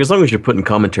 like, as long as you're putting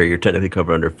commentary, you're technically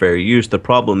covered under fair use. The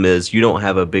problem is you don't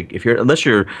have a big unless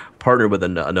you're partnered with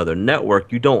another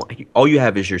network. You don't. All you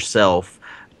have is yourself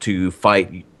to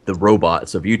fight the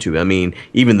robots of YouTube. I mean,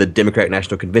 even the Democratic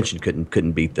National Convention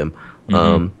couldn't beat them.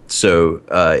 So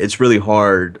it's really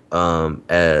hard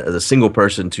as a single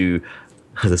person to.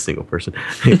 As a single person,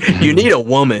 you need a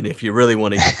woman if you really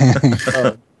want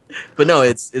to. But no,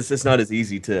 it's not as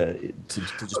easy to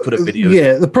just put up videos.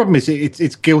 Yeah, the problem is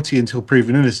it's guilty until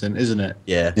proven innocent, isn't it?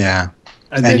 Yeah. Yeah,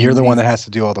 And and then you're the you- one that has to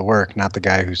do all the work, not the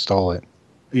guy who stole it.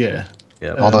 Yeah.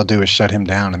 Yeah. All they'll do is shut him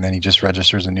down, and then he just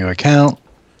registers a new account.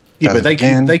 Yeah, does but it they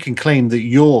again. can claim that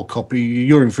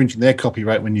you're infringing their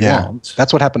copyright when you Yeah, aren't.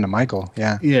 that's what happened to Michael.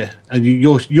 Yeah, Yeah, and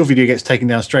your video gets taken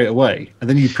down straight away, and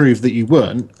then you prove that you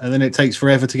weren't, and then it takes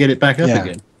forever to get it back up yeah.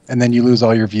 again. And then you lose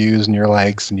all your views and your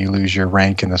likes, and you lose your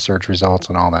rank in the search results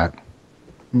and all that.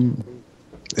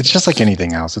 It's just like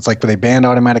anything else. It's like they banned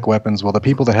automatic weapons. Well, the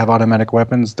people that have automatic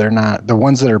weapons, they're not the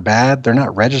ones that are bad. They're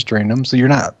not registering them, so you're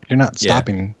not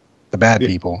stopping the bad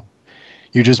people.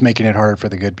 You're just making it hard for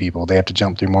the good people. They have to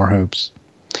jump through more hoops.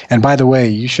 And by the way,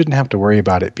 you shouldn't have to worry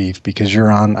about it, Beef, because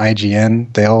you're on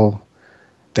IGN.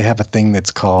 They have a thing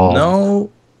that's called No,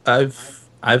 I've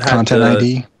had Content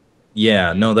ID.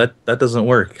 Yeah, no, that doesn't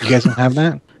work. You guys don't have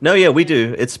that? No, yeah, we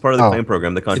do. It's part of the Oh. claim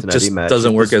program, the It content just ID match.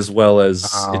 doesn't work as well as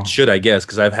Oh. it should, I guess,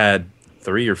 because I've had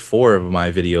 3 or 4 of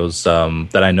my videos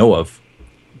that I know of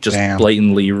just Damn.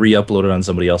 blatantly re-uploaded on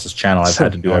somebody else's channel. I've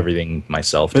had to do everything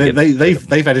myself. But to get-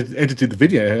 they've edited the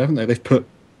video, haven't they? They've put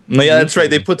No, yeah, that's right.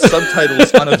 They put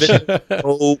subtitles on a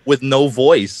video with no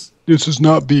voice. This is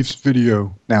not Beef's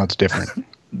video. Now it's different.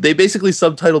 They basically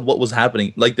subtitled what was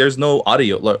happening. Like, there's no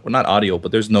audio, well, not audio,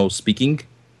 but there's no speaking.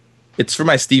 It's for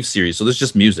my Steve series, so there's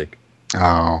just music.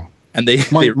 Oh. And they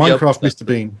Minecraft Mr.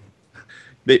 Bean.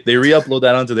 they re-upload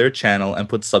that onto their channel and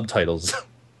put subtitles.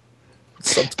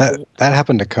 That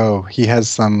happened to Ko. He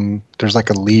has there's like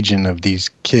a legion of these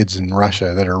kids in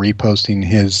Russia that are reposting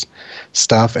his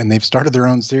stuff, and they've started their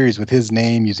own series with his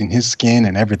name, using his skin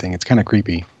and everything. It's kind of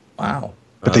creepy. Wow.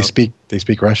 But they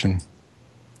speak Russian.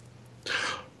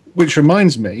 Which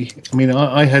reminds me, I mean,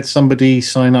 I had somebody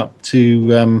sign up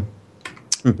to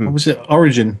what was it,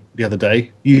 Origin the other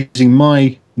day, using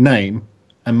my name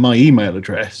and my email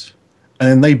address, and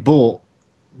then they bought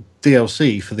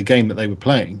DLC for the game that they were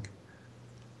playing.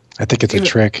 I think it's a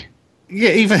trick.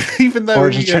 Yeah, even though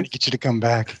Origin's trying to get you to come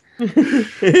back.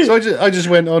 so I just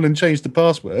went on and changed the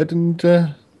password, and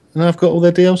I've got all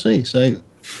their DLC. So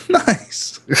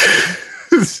Nice.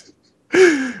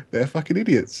 they're fucking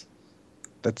idiots.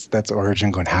 That's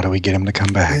Origin going, how do we get him to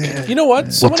come back? You know what?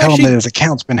 We'll Someone tell him that actually, his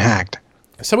account's been hacked.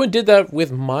 someone did that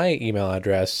with my email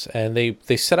address, and they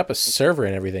set up a server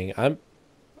and everything.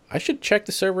 I should check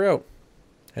the server out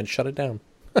and shut it down.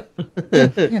 Well,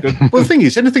 the thing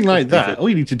is, anything like that, all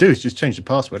you need to do is just change the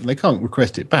password, and they can't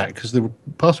request it back because the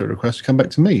password request come back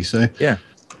to me. So Yeah.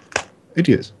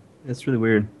 idiots. That's really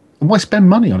weird. And why spend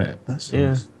money on it? That's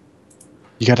Yeah.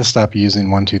 You got to stop using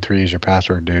 123 as your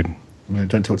password, dude. No,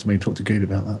 don't talk to me. Talk to Good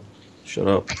about that. Shut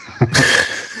up.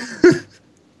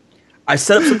 I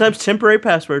set up sometimes temporary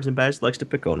passwords, and Badge likes to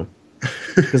pick on them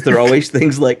because there are always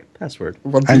things like password.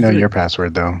 I know your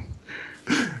password, though.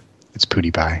 It's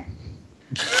PewDiePie.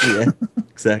 Yeah,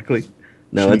 exactly.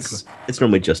 No, it's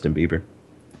normally Justin Bieber.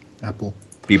 Apple.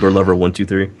 Bieber lover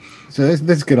 123. So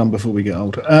let's get on before we get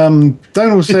old.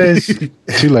 Donald says,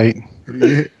 Too late.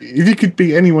 if you could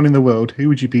beat anyone in the world, who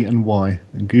would you beat and why?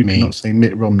 And Good Me. cannot say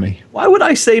Mitt Romney. Why would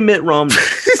I say Mitt Romney?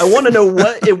 I want to know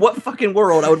in what fucking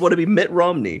world I would want to be Mitt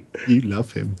Romney. You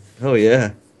love him. Oh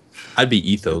yeah. I'd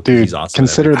be Etho. 'Cause Dude, he's awesome.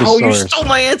 consider the Oh, you source. stole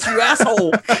my answer, you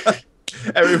asshole.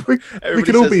 We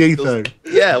could all be Etho.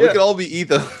 Yeah, we could all be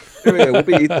Etho. Here we go. We'll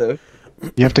be Etho.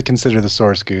 You have to consider the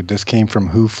source, Good. This came from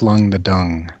Who Flung the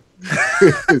Dung. Wow.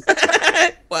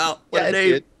 Yeah, What a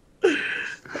it's name.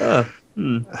 good.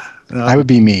 I would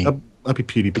be me I'd be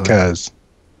PewDiePie. because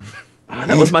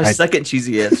That was my second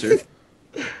cheesy answer.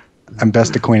 I'm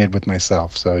best acquainted with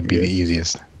myself, so it'd be the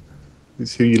easiest.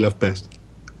 It's who you love best.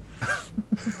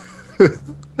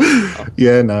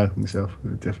 Yeah, no, myself,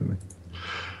 definitely.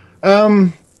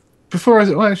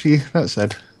 Actually, that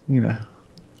said,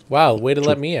 Wow, way to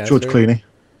let me answer. George Clooney.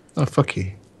 Oh, fuck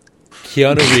you.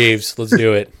 Keanu Reeves. Let's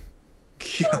do it.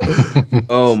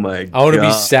 Oh my god. I want to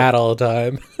be sad all the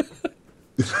time.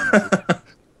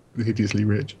 Hideously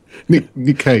rich.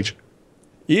 Nick Cage.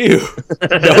 You.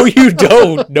 No, you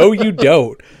don't. No, you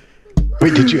don't.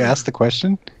 Wait, did you ask the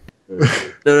question?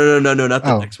 No, not the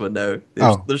Oh. next one. No,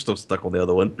 Oh. they're still stuck on the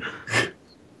other one.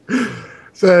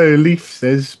 So Leaf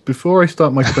says, before I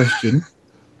start my question,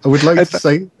 I would like to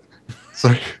say,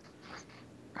 sorry.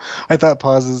 I thought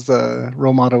Paz's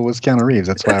role model was Keanu Reeves.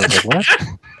 That's why I was like, what?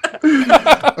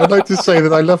 I'd like to say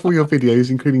that I love all your videos,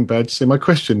 including Badge. So my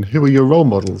question: who are your role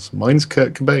models? Mine's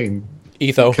Kurt Cobain.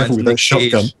 Etho. Careful with that Nick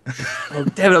shotgun. Cage. Oh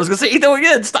damn it! I was gonna say Etho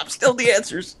again. Stop stealing the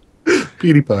answers.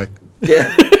 PewDiePie.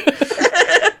 Yeah.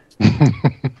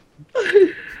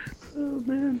 Oh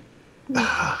man.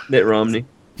 Mitt Romney.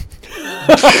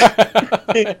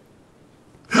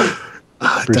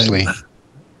 Bruce Lee.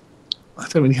 I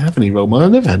don't really have any role models.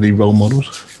 I've never had any role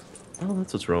models. Oh,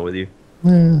 that's what's wrong with you.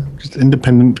 Yeah, just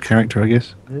independent character, I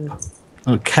guess. Yeah.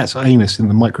 Oh, cat's anus in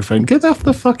the microphone. Get off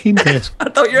the fucking desk. I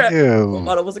thought your Ew. role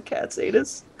model was a cat's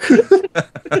anus.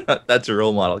 That's a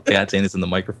role model. Cat's anus in the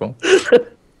microphone.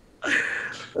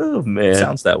 Oh man.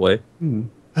 Sounds that way.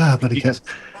 Ah, bloody cats.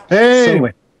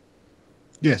 Anyway.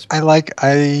 Yes.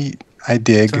 I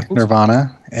dig Examples?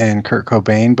 Nirvana and Kurt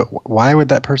Cobain, but why would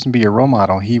that person be your role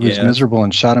model? He was Yeah. miserable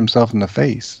and shot himself in the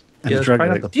face. And Yeah, a that's drug probably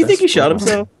not addict. the Do you think he best shot role model.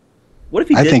 himself? What if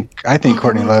he did? I think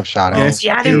Courtney Love shot him. Yes,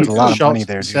 Yeah, I There didn't was a lot of shot money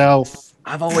there, dude. himself.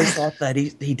 I've always thought that he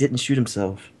didn't shoot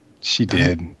himself. She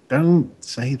did. Don't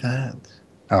say that.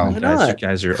 Oh, Why not? You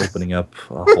guys are opening up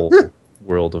a whole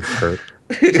world of hurt.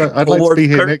 So I'd like to Lord be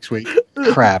here Kurt. next week.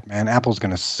 crap, man. Apple's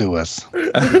going to sue us.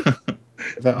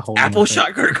 That whole Apple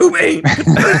shot Kurt Cobain.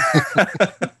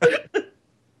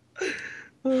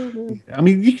 I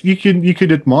mean, you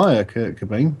could admire Kurt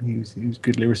Cobain. He was a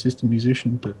good lyricist and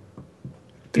musician, but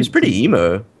He was pretty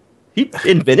emo. He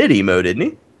invented emo, didn't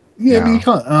he? yeah, but No. you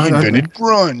can't. He invented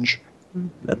grunge.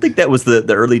 I think that was the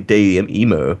early day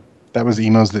emo. That was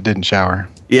emos that didn't shower.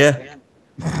 Yeah.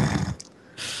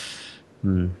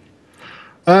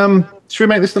 Should we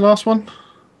make this the last one?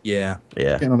 Yeah.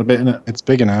 Yeah. Getting on a bit in it. It's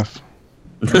big enough.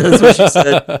 That's what she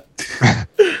said.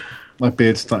 My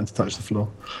beard's starting to touch the floor.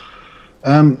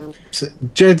 So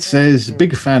Jed says,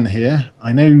 big fan here.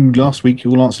 I know last week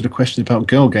you all answered a question about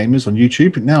girl gamers on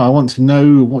YouTube, but now I want to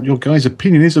know what your guys'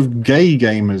 opinion is of gay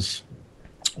gamers.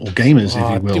 Or gamers,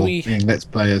 if you do will, we- being Let's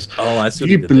Players. Oh, I see Do what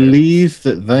you he did there. believe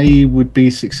that they would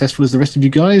be successful as the rest of you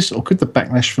guys, or could the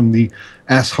backlash from the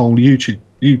asshole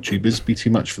YouTubers be too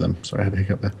much for them? Sorry, I had a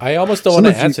hiccup there. I almost don't Some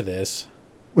want to of you- answer this.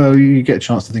 Well, you get a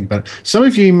chance to think about it. Some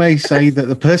of you may say that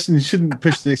the person shouldn't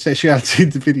push their sexuality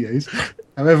into videos.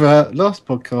 However, last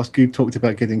podcast, Good talked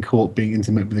about getting caught being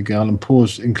intimate with a girl, and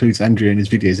Pause includes Andrea in his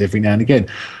videos every now and again.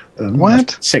 What?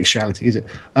 That's sexuality, is it?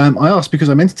 I asked because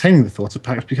I'm entertaining the thought of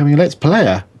perhaps becoming a Let's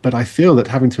Player, but I feel that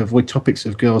having to avoid topics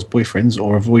of girls' boyfriends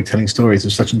or avoid telling stories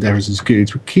of such endeavours as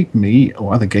Good would keep me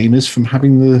or other gamers from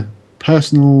having the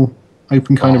personal,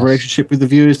 open kind of Balls. relationship with the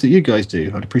viewers that you guys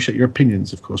do. I'd appreciate your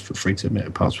opinions, of course. Feel free to admit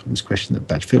apart from this question that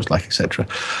Badge feels like, etc.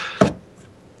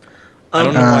 I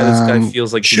don't know why this guy Um,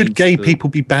 feels like he Should needs gay to- people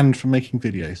be banned from making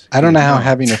videos? I don't know how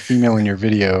having a female in your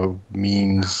video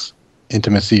means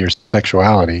intimacy or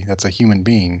sexuality. That's a human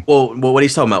being. Well, what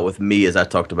he's talking about with me is I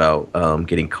talked about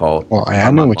getting caught. Well, by I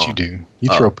my know what mom. you do. You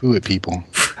throw poo at people.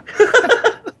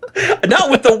 Not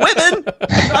with the women.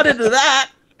 Not into that.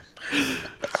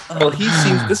 Well,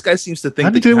 this guy seems to think How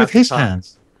do you that do it have with his to talk-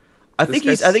 hands? I This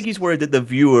think guy's- he's worried that the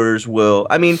viewers will.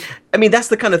 I mean that's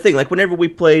the kind of thing. Like whenever we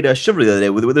played Chivalry the other day,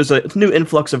 where there's a new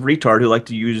influx of retard who like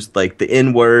to use like the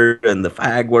N word and the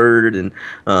fag word and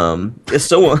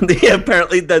so on. Yeah,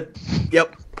 apparently that.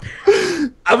 Yep.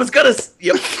 I was gonna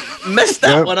mess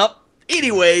that Yep. one up.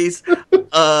 Anyways,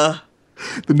 The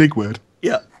nig word.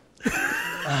 Yeah.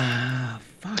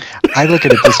 I look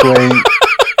at it this way.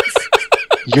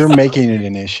 You're making it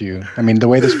an issue. I mean, the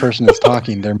way this person is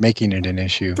talking, they're making it an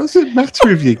issue. Doesn't matter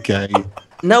if you're gay.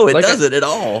 No, it Like doesn't at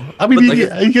all. I mean, But,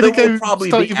 are you going to there go will probably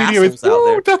start be your video with, assholes out oh,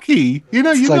 there. Ducky? You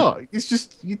know, you're like- not. It's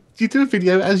just, you do a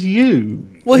video as you.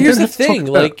 Well, You here's don't the have to talk thing.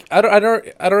 about- Like, I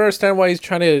don't understand why he's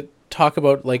trying to talk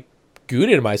about like Good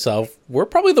and myself. We're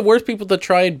probably the worst people to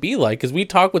try and be like, because we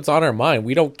talk what's on our mind.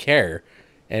 We don't care,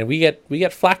 and we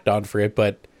get flacked on for it.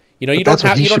 But you know, But you don't that's what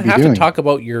have he you don't should be have to doing. talk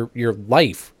about your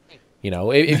life. You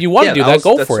know, if you want to do I that, was-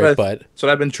 go that's for what it. I've- But that's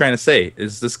what I've been trying to say.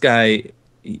 Is this guy?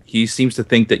 He seems to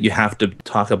think that you have to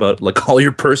talk about like all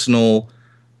your personal,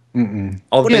 all the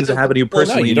Well, things yeah, that happen to you well, no,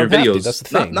 personally you in your don't have to. videos. That's the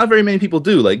thing. Not very many people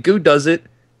do. Like Goo does it,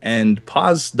 and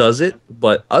Paz does it.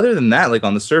 But other than that, like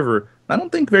on the server, I don't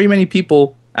think very many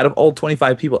people out of all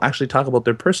 25 people actually talk about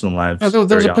their personal lives. No, there was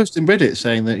very a post in Reddit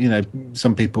saying that, you know,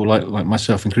 some people, like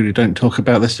myself included, don't talk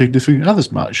about their significant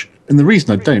others much. And the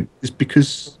reason I don't is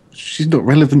because she's not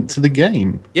relevant to the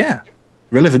game. Yeah,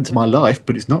 Relevant to my life,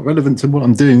 but it's not relevant to what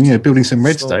I'm doing, you know, building some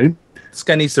redstone. this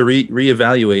guy needs to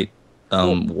reevaluate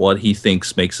what he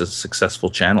thinks makes a successful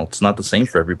channel. It's not the same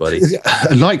for everybody.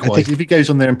 Likewise, if he goes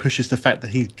on there and pushes the fact that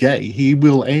he's gay, he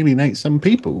will alienate some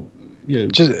people. You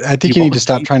know, I think you need to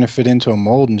stop trying to fit into a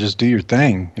mold and just do your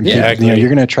thing. And Yeah, people, you know, exactly. you're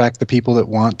going to attract the people that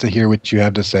want to hear what you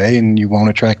have to say, and you won't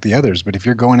attract the others. But if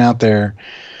you're going out there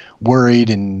worried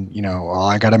and, you know,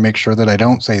 I got to make sure that I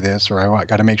don't say this, or I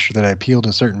got to make sure that I appeal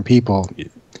to certain people,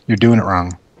 you're doing it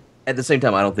wrong. At the same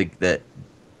time, I don't think that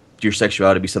your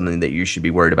sexuality be something that you should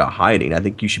be worried about hiding. I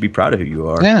think you should be proud of who you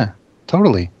are. Yeah,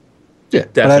 totally. yeah. But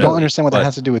I Definitely, don't understand what but- that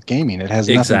has to do with gaming. It has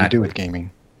nothing to Exactly. do with gaming.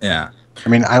 Yeah, I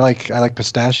mean, I like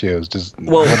pistachios.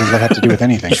 What does that have to do with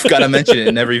anything? you've got to mention it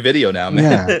in every video now,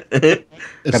 man. Yeah,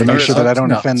 got to make sure that I don't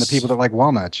Nuts. offend the people that like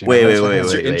walnuts. you know? Wait, That's wait, what wait, it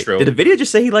is. your wait, intro. Did the video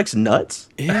just say he likes nuts?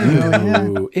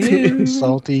 ew, ew.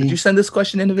 Salty. Did you send this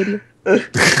question in the video?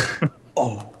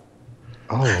 Oh,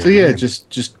 So yeah, man.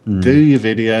 just do your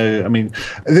video. I mean,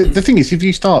 the thing is, if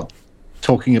you start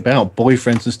talking about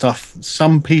boyfriends and stuff,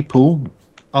 some people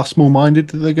are small-minded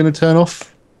that they're going to turn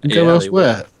off and Yeah, go they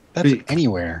elsewhere. that's But-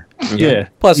 anywhere. yeah.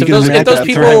 Plus, You if can those- if imagine those that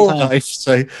people- throughout life,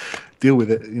 so deal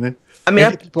with it. You know. I mean,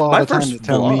 I get people all my the time first that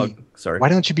tell vlog. me, Sorry. why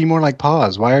don't you be more like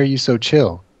Paz? Why are you so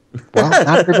chill? Well,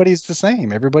 not everybody's the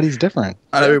same. Everybody's different.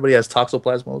 Not everybody has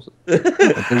toxoplasmosis.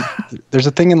 There's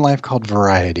a thing in life called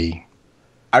variety.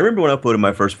 I remember when I uploaded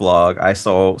my first vlog, I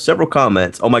saw several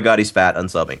comments. Oh my god, he's fat,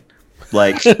 unsubbing.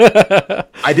 Like,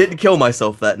 I didn't kill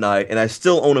myself that night, and I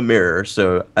still own a mirror,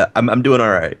 so I'm doing all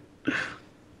right. Do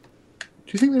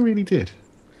you think they really did?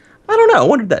 I don't know. I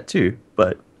wondered that too,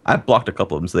 but I blocked a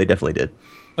couple of them, so they definitely did.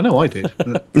 I know I did.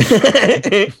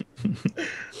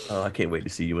 Oh, I can't wait to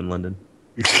see you in London.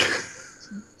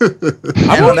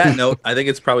 And on that note, I think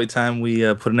it's probably time we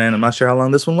put an end. I'm not sure how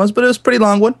long this one was, but it was a pretty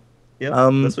long one. Yeah,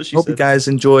 that's what she hope said. you guys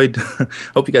enjoyed.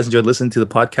 Hope you guys enjoyed listening to the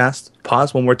podcast.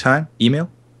 Pause one more time. Email.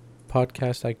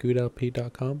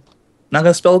 Podcast@goodlp.com. Not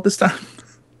gonna spell it this time.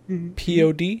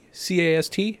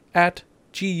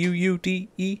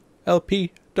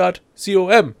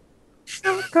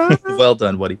 PODCAST@GUUDELP.com. Well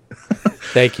done, buddy.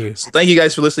 Thank you. So thank you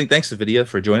guys for listening. Thanks to Vidya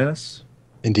for joining us.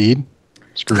 Indeed.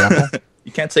 Screw Apple.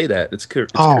 You can't say that. It's cur-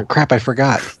 Oh, crap. I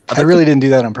forgot. I really didn't do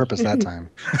that on purpose that time.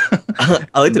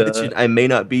 I like to And, mention I may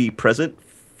not be present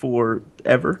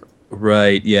forever.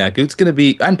 Right. Yeah. Goot's gonna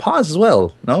be and Pause as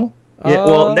well. No. Yeah,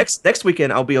 well, Uh, next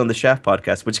weekend I'll be on the Shaft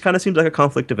podcast, which kind of seems like a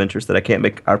conflict of interest that I can't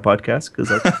make our podcast because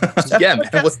Yeah, man.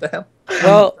 What the hell?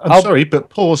 Well, I'm sorry, but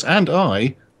Pause and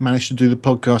I managed to do the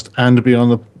podcast and be on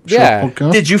the Yeah. short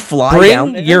podcast. Did you fly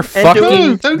down bring there your and do it? fucking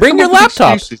No, don't bring come your up with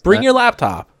laptop. excuses, Bring man. your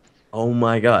laptop. Oh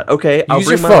my god. Okay, I'll Use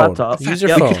bring your my phone. laptop. Use your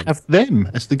Yep. phone. Have them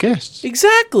as the guests.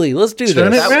 Exactly. Let's do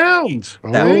Turn this. it round.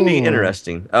 That would be Oh.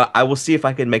 interesting. I will see if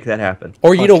I can make that happen.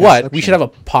 Or you know what? We Podcastception. should have a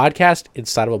podcast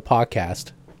inside of a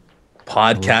podcast.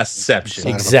 Podcastception. of a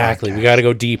Exactly. We podcast. got to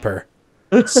go deeper.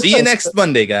 See you next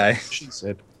Monday, guys. She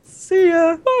said. See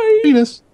ya. Penis.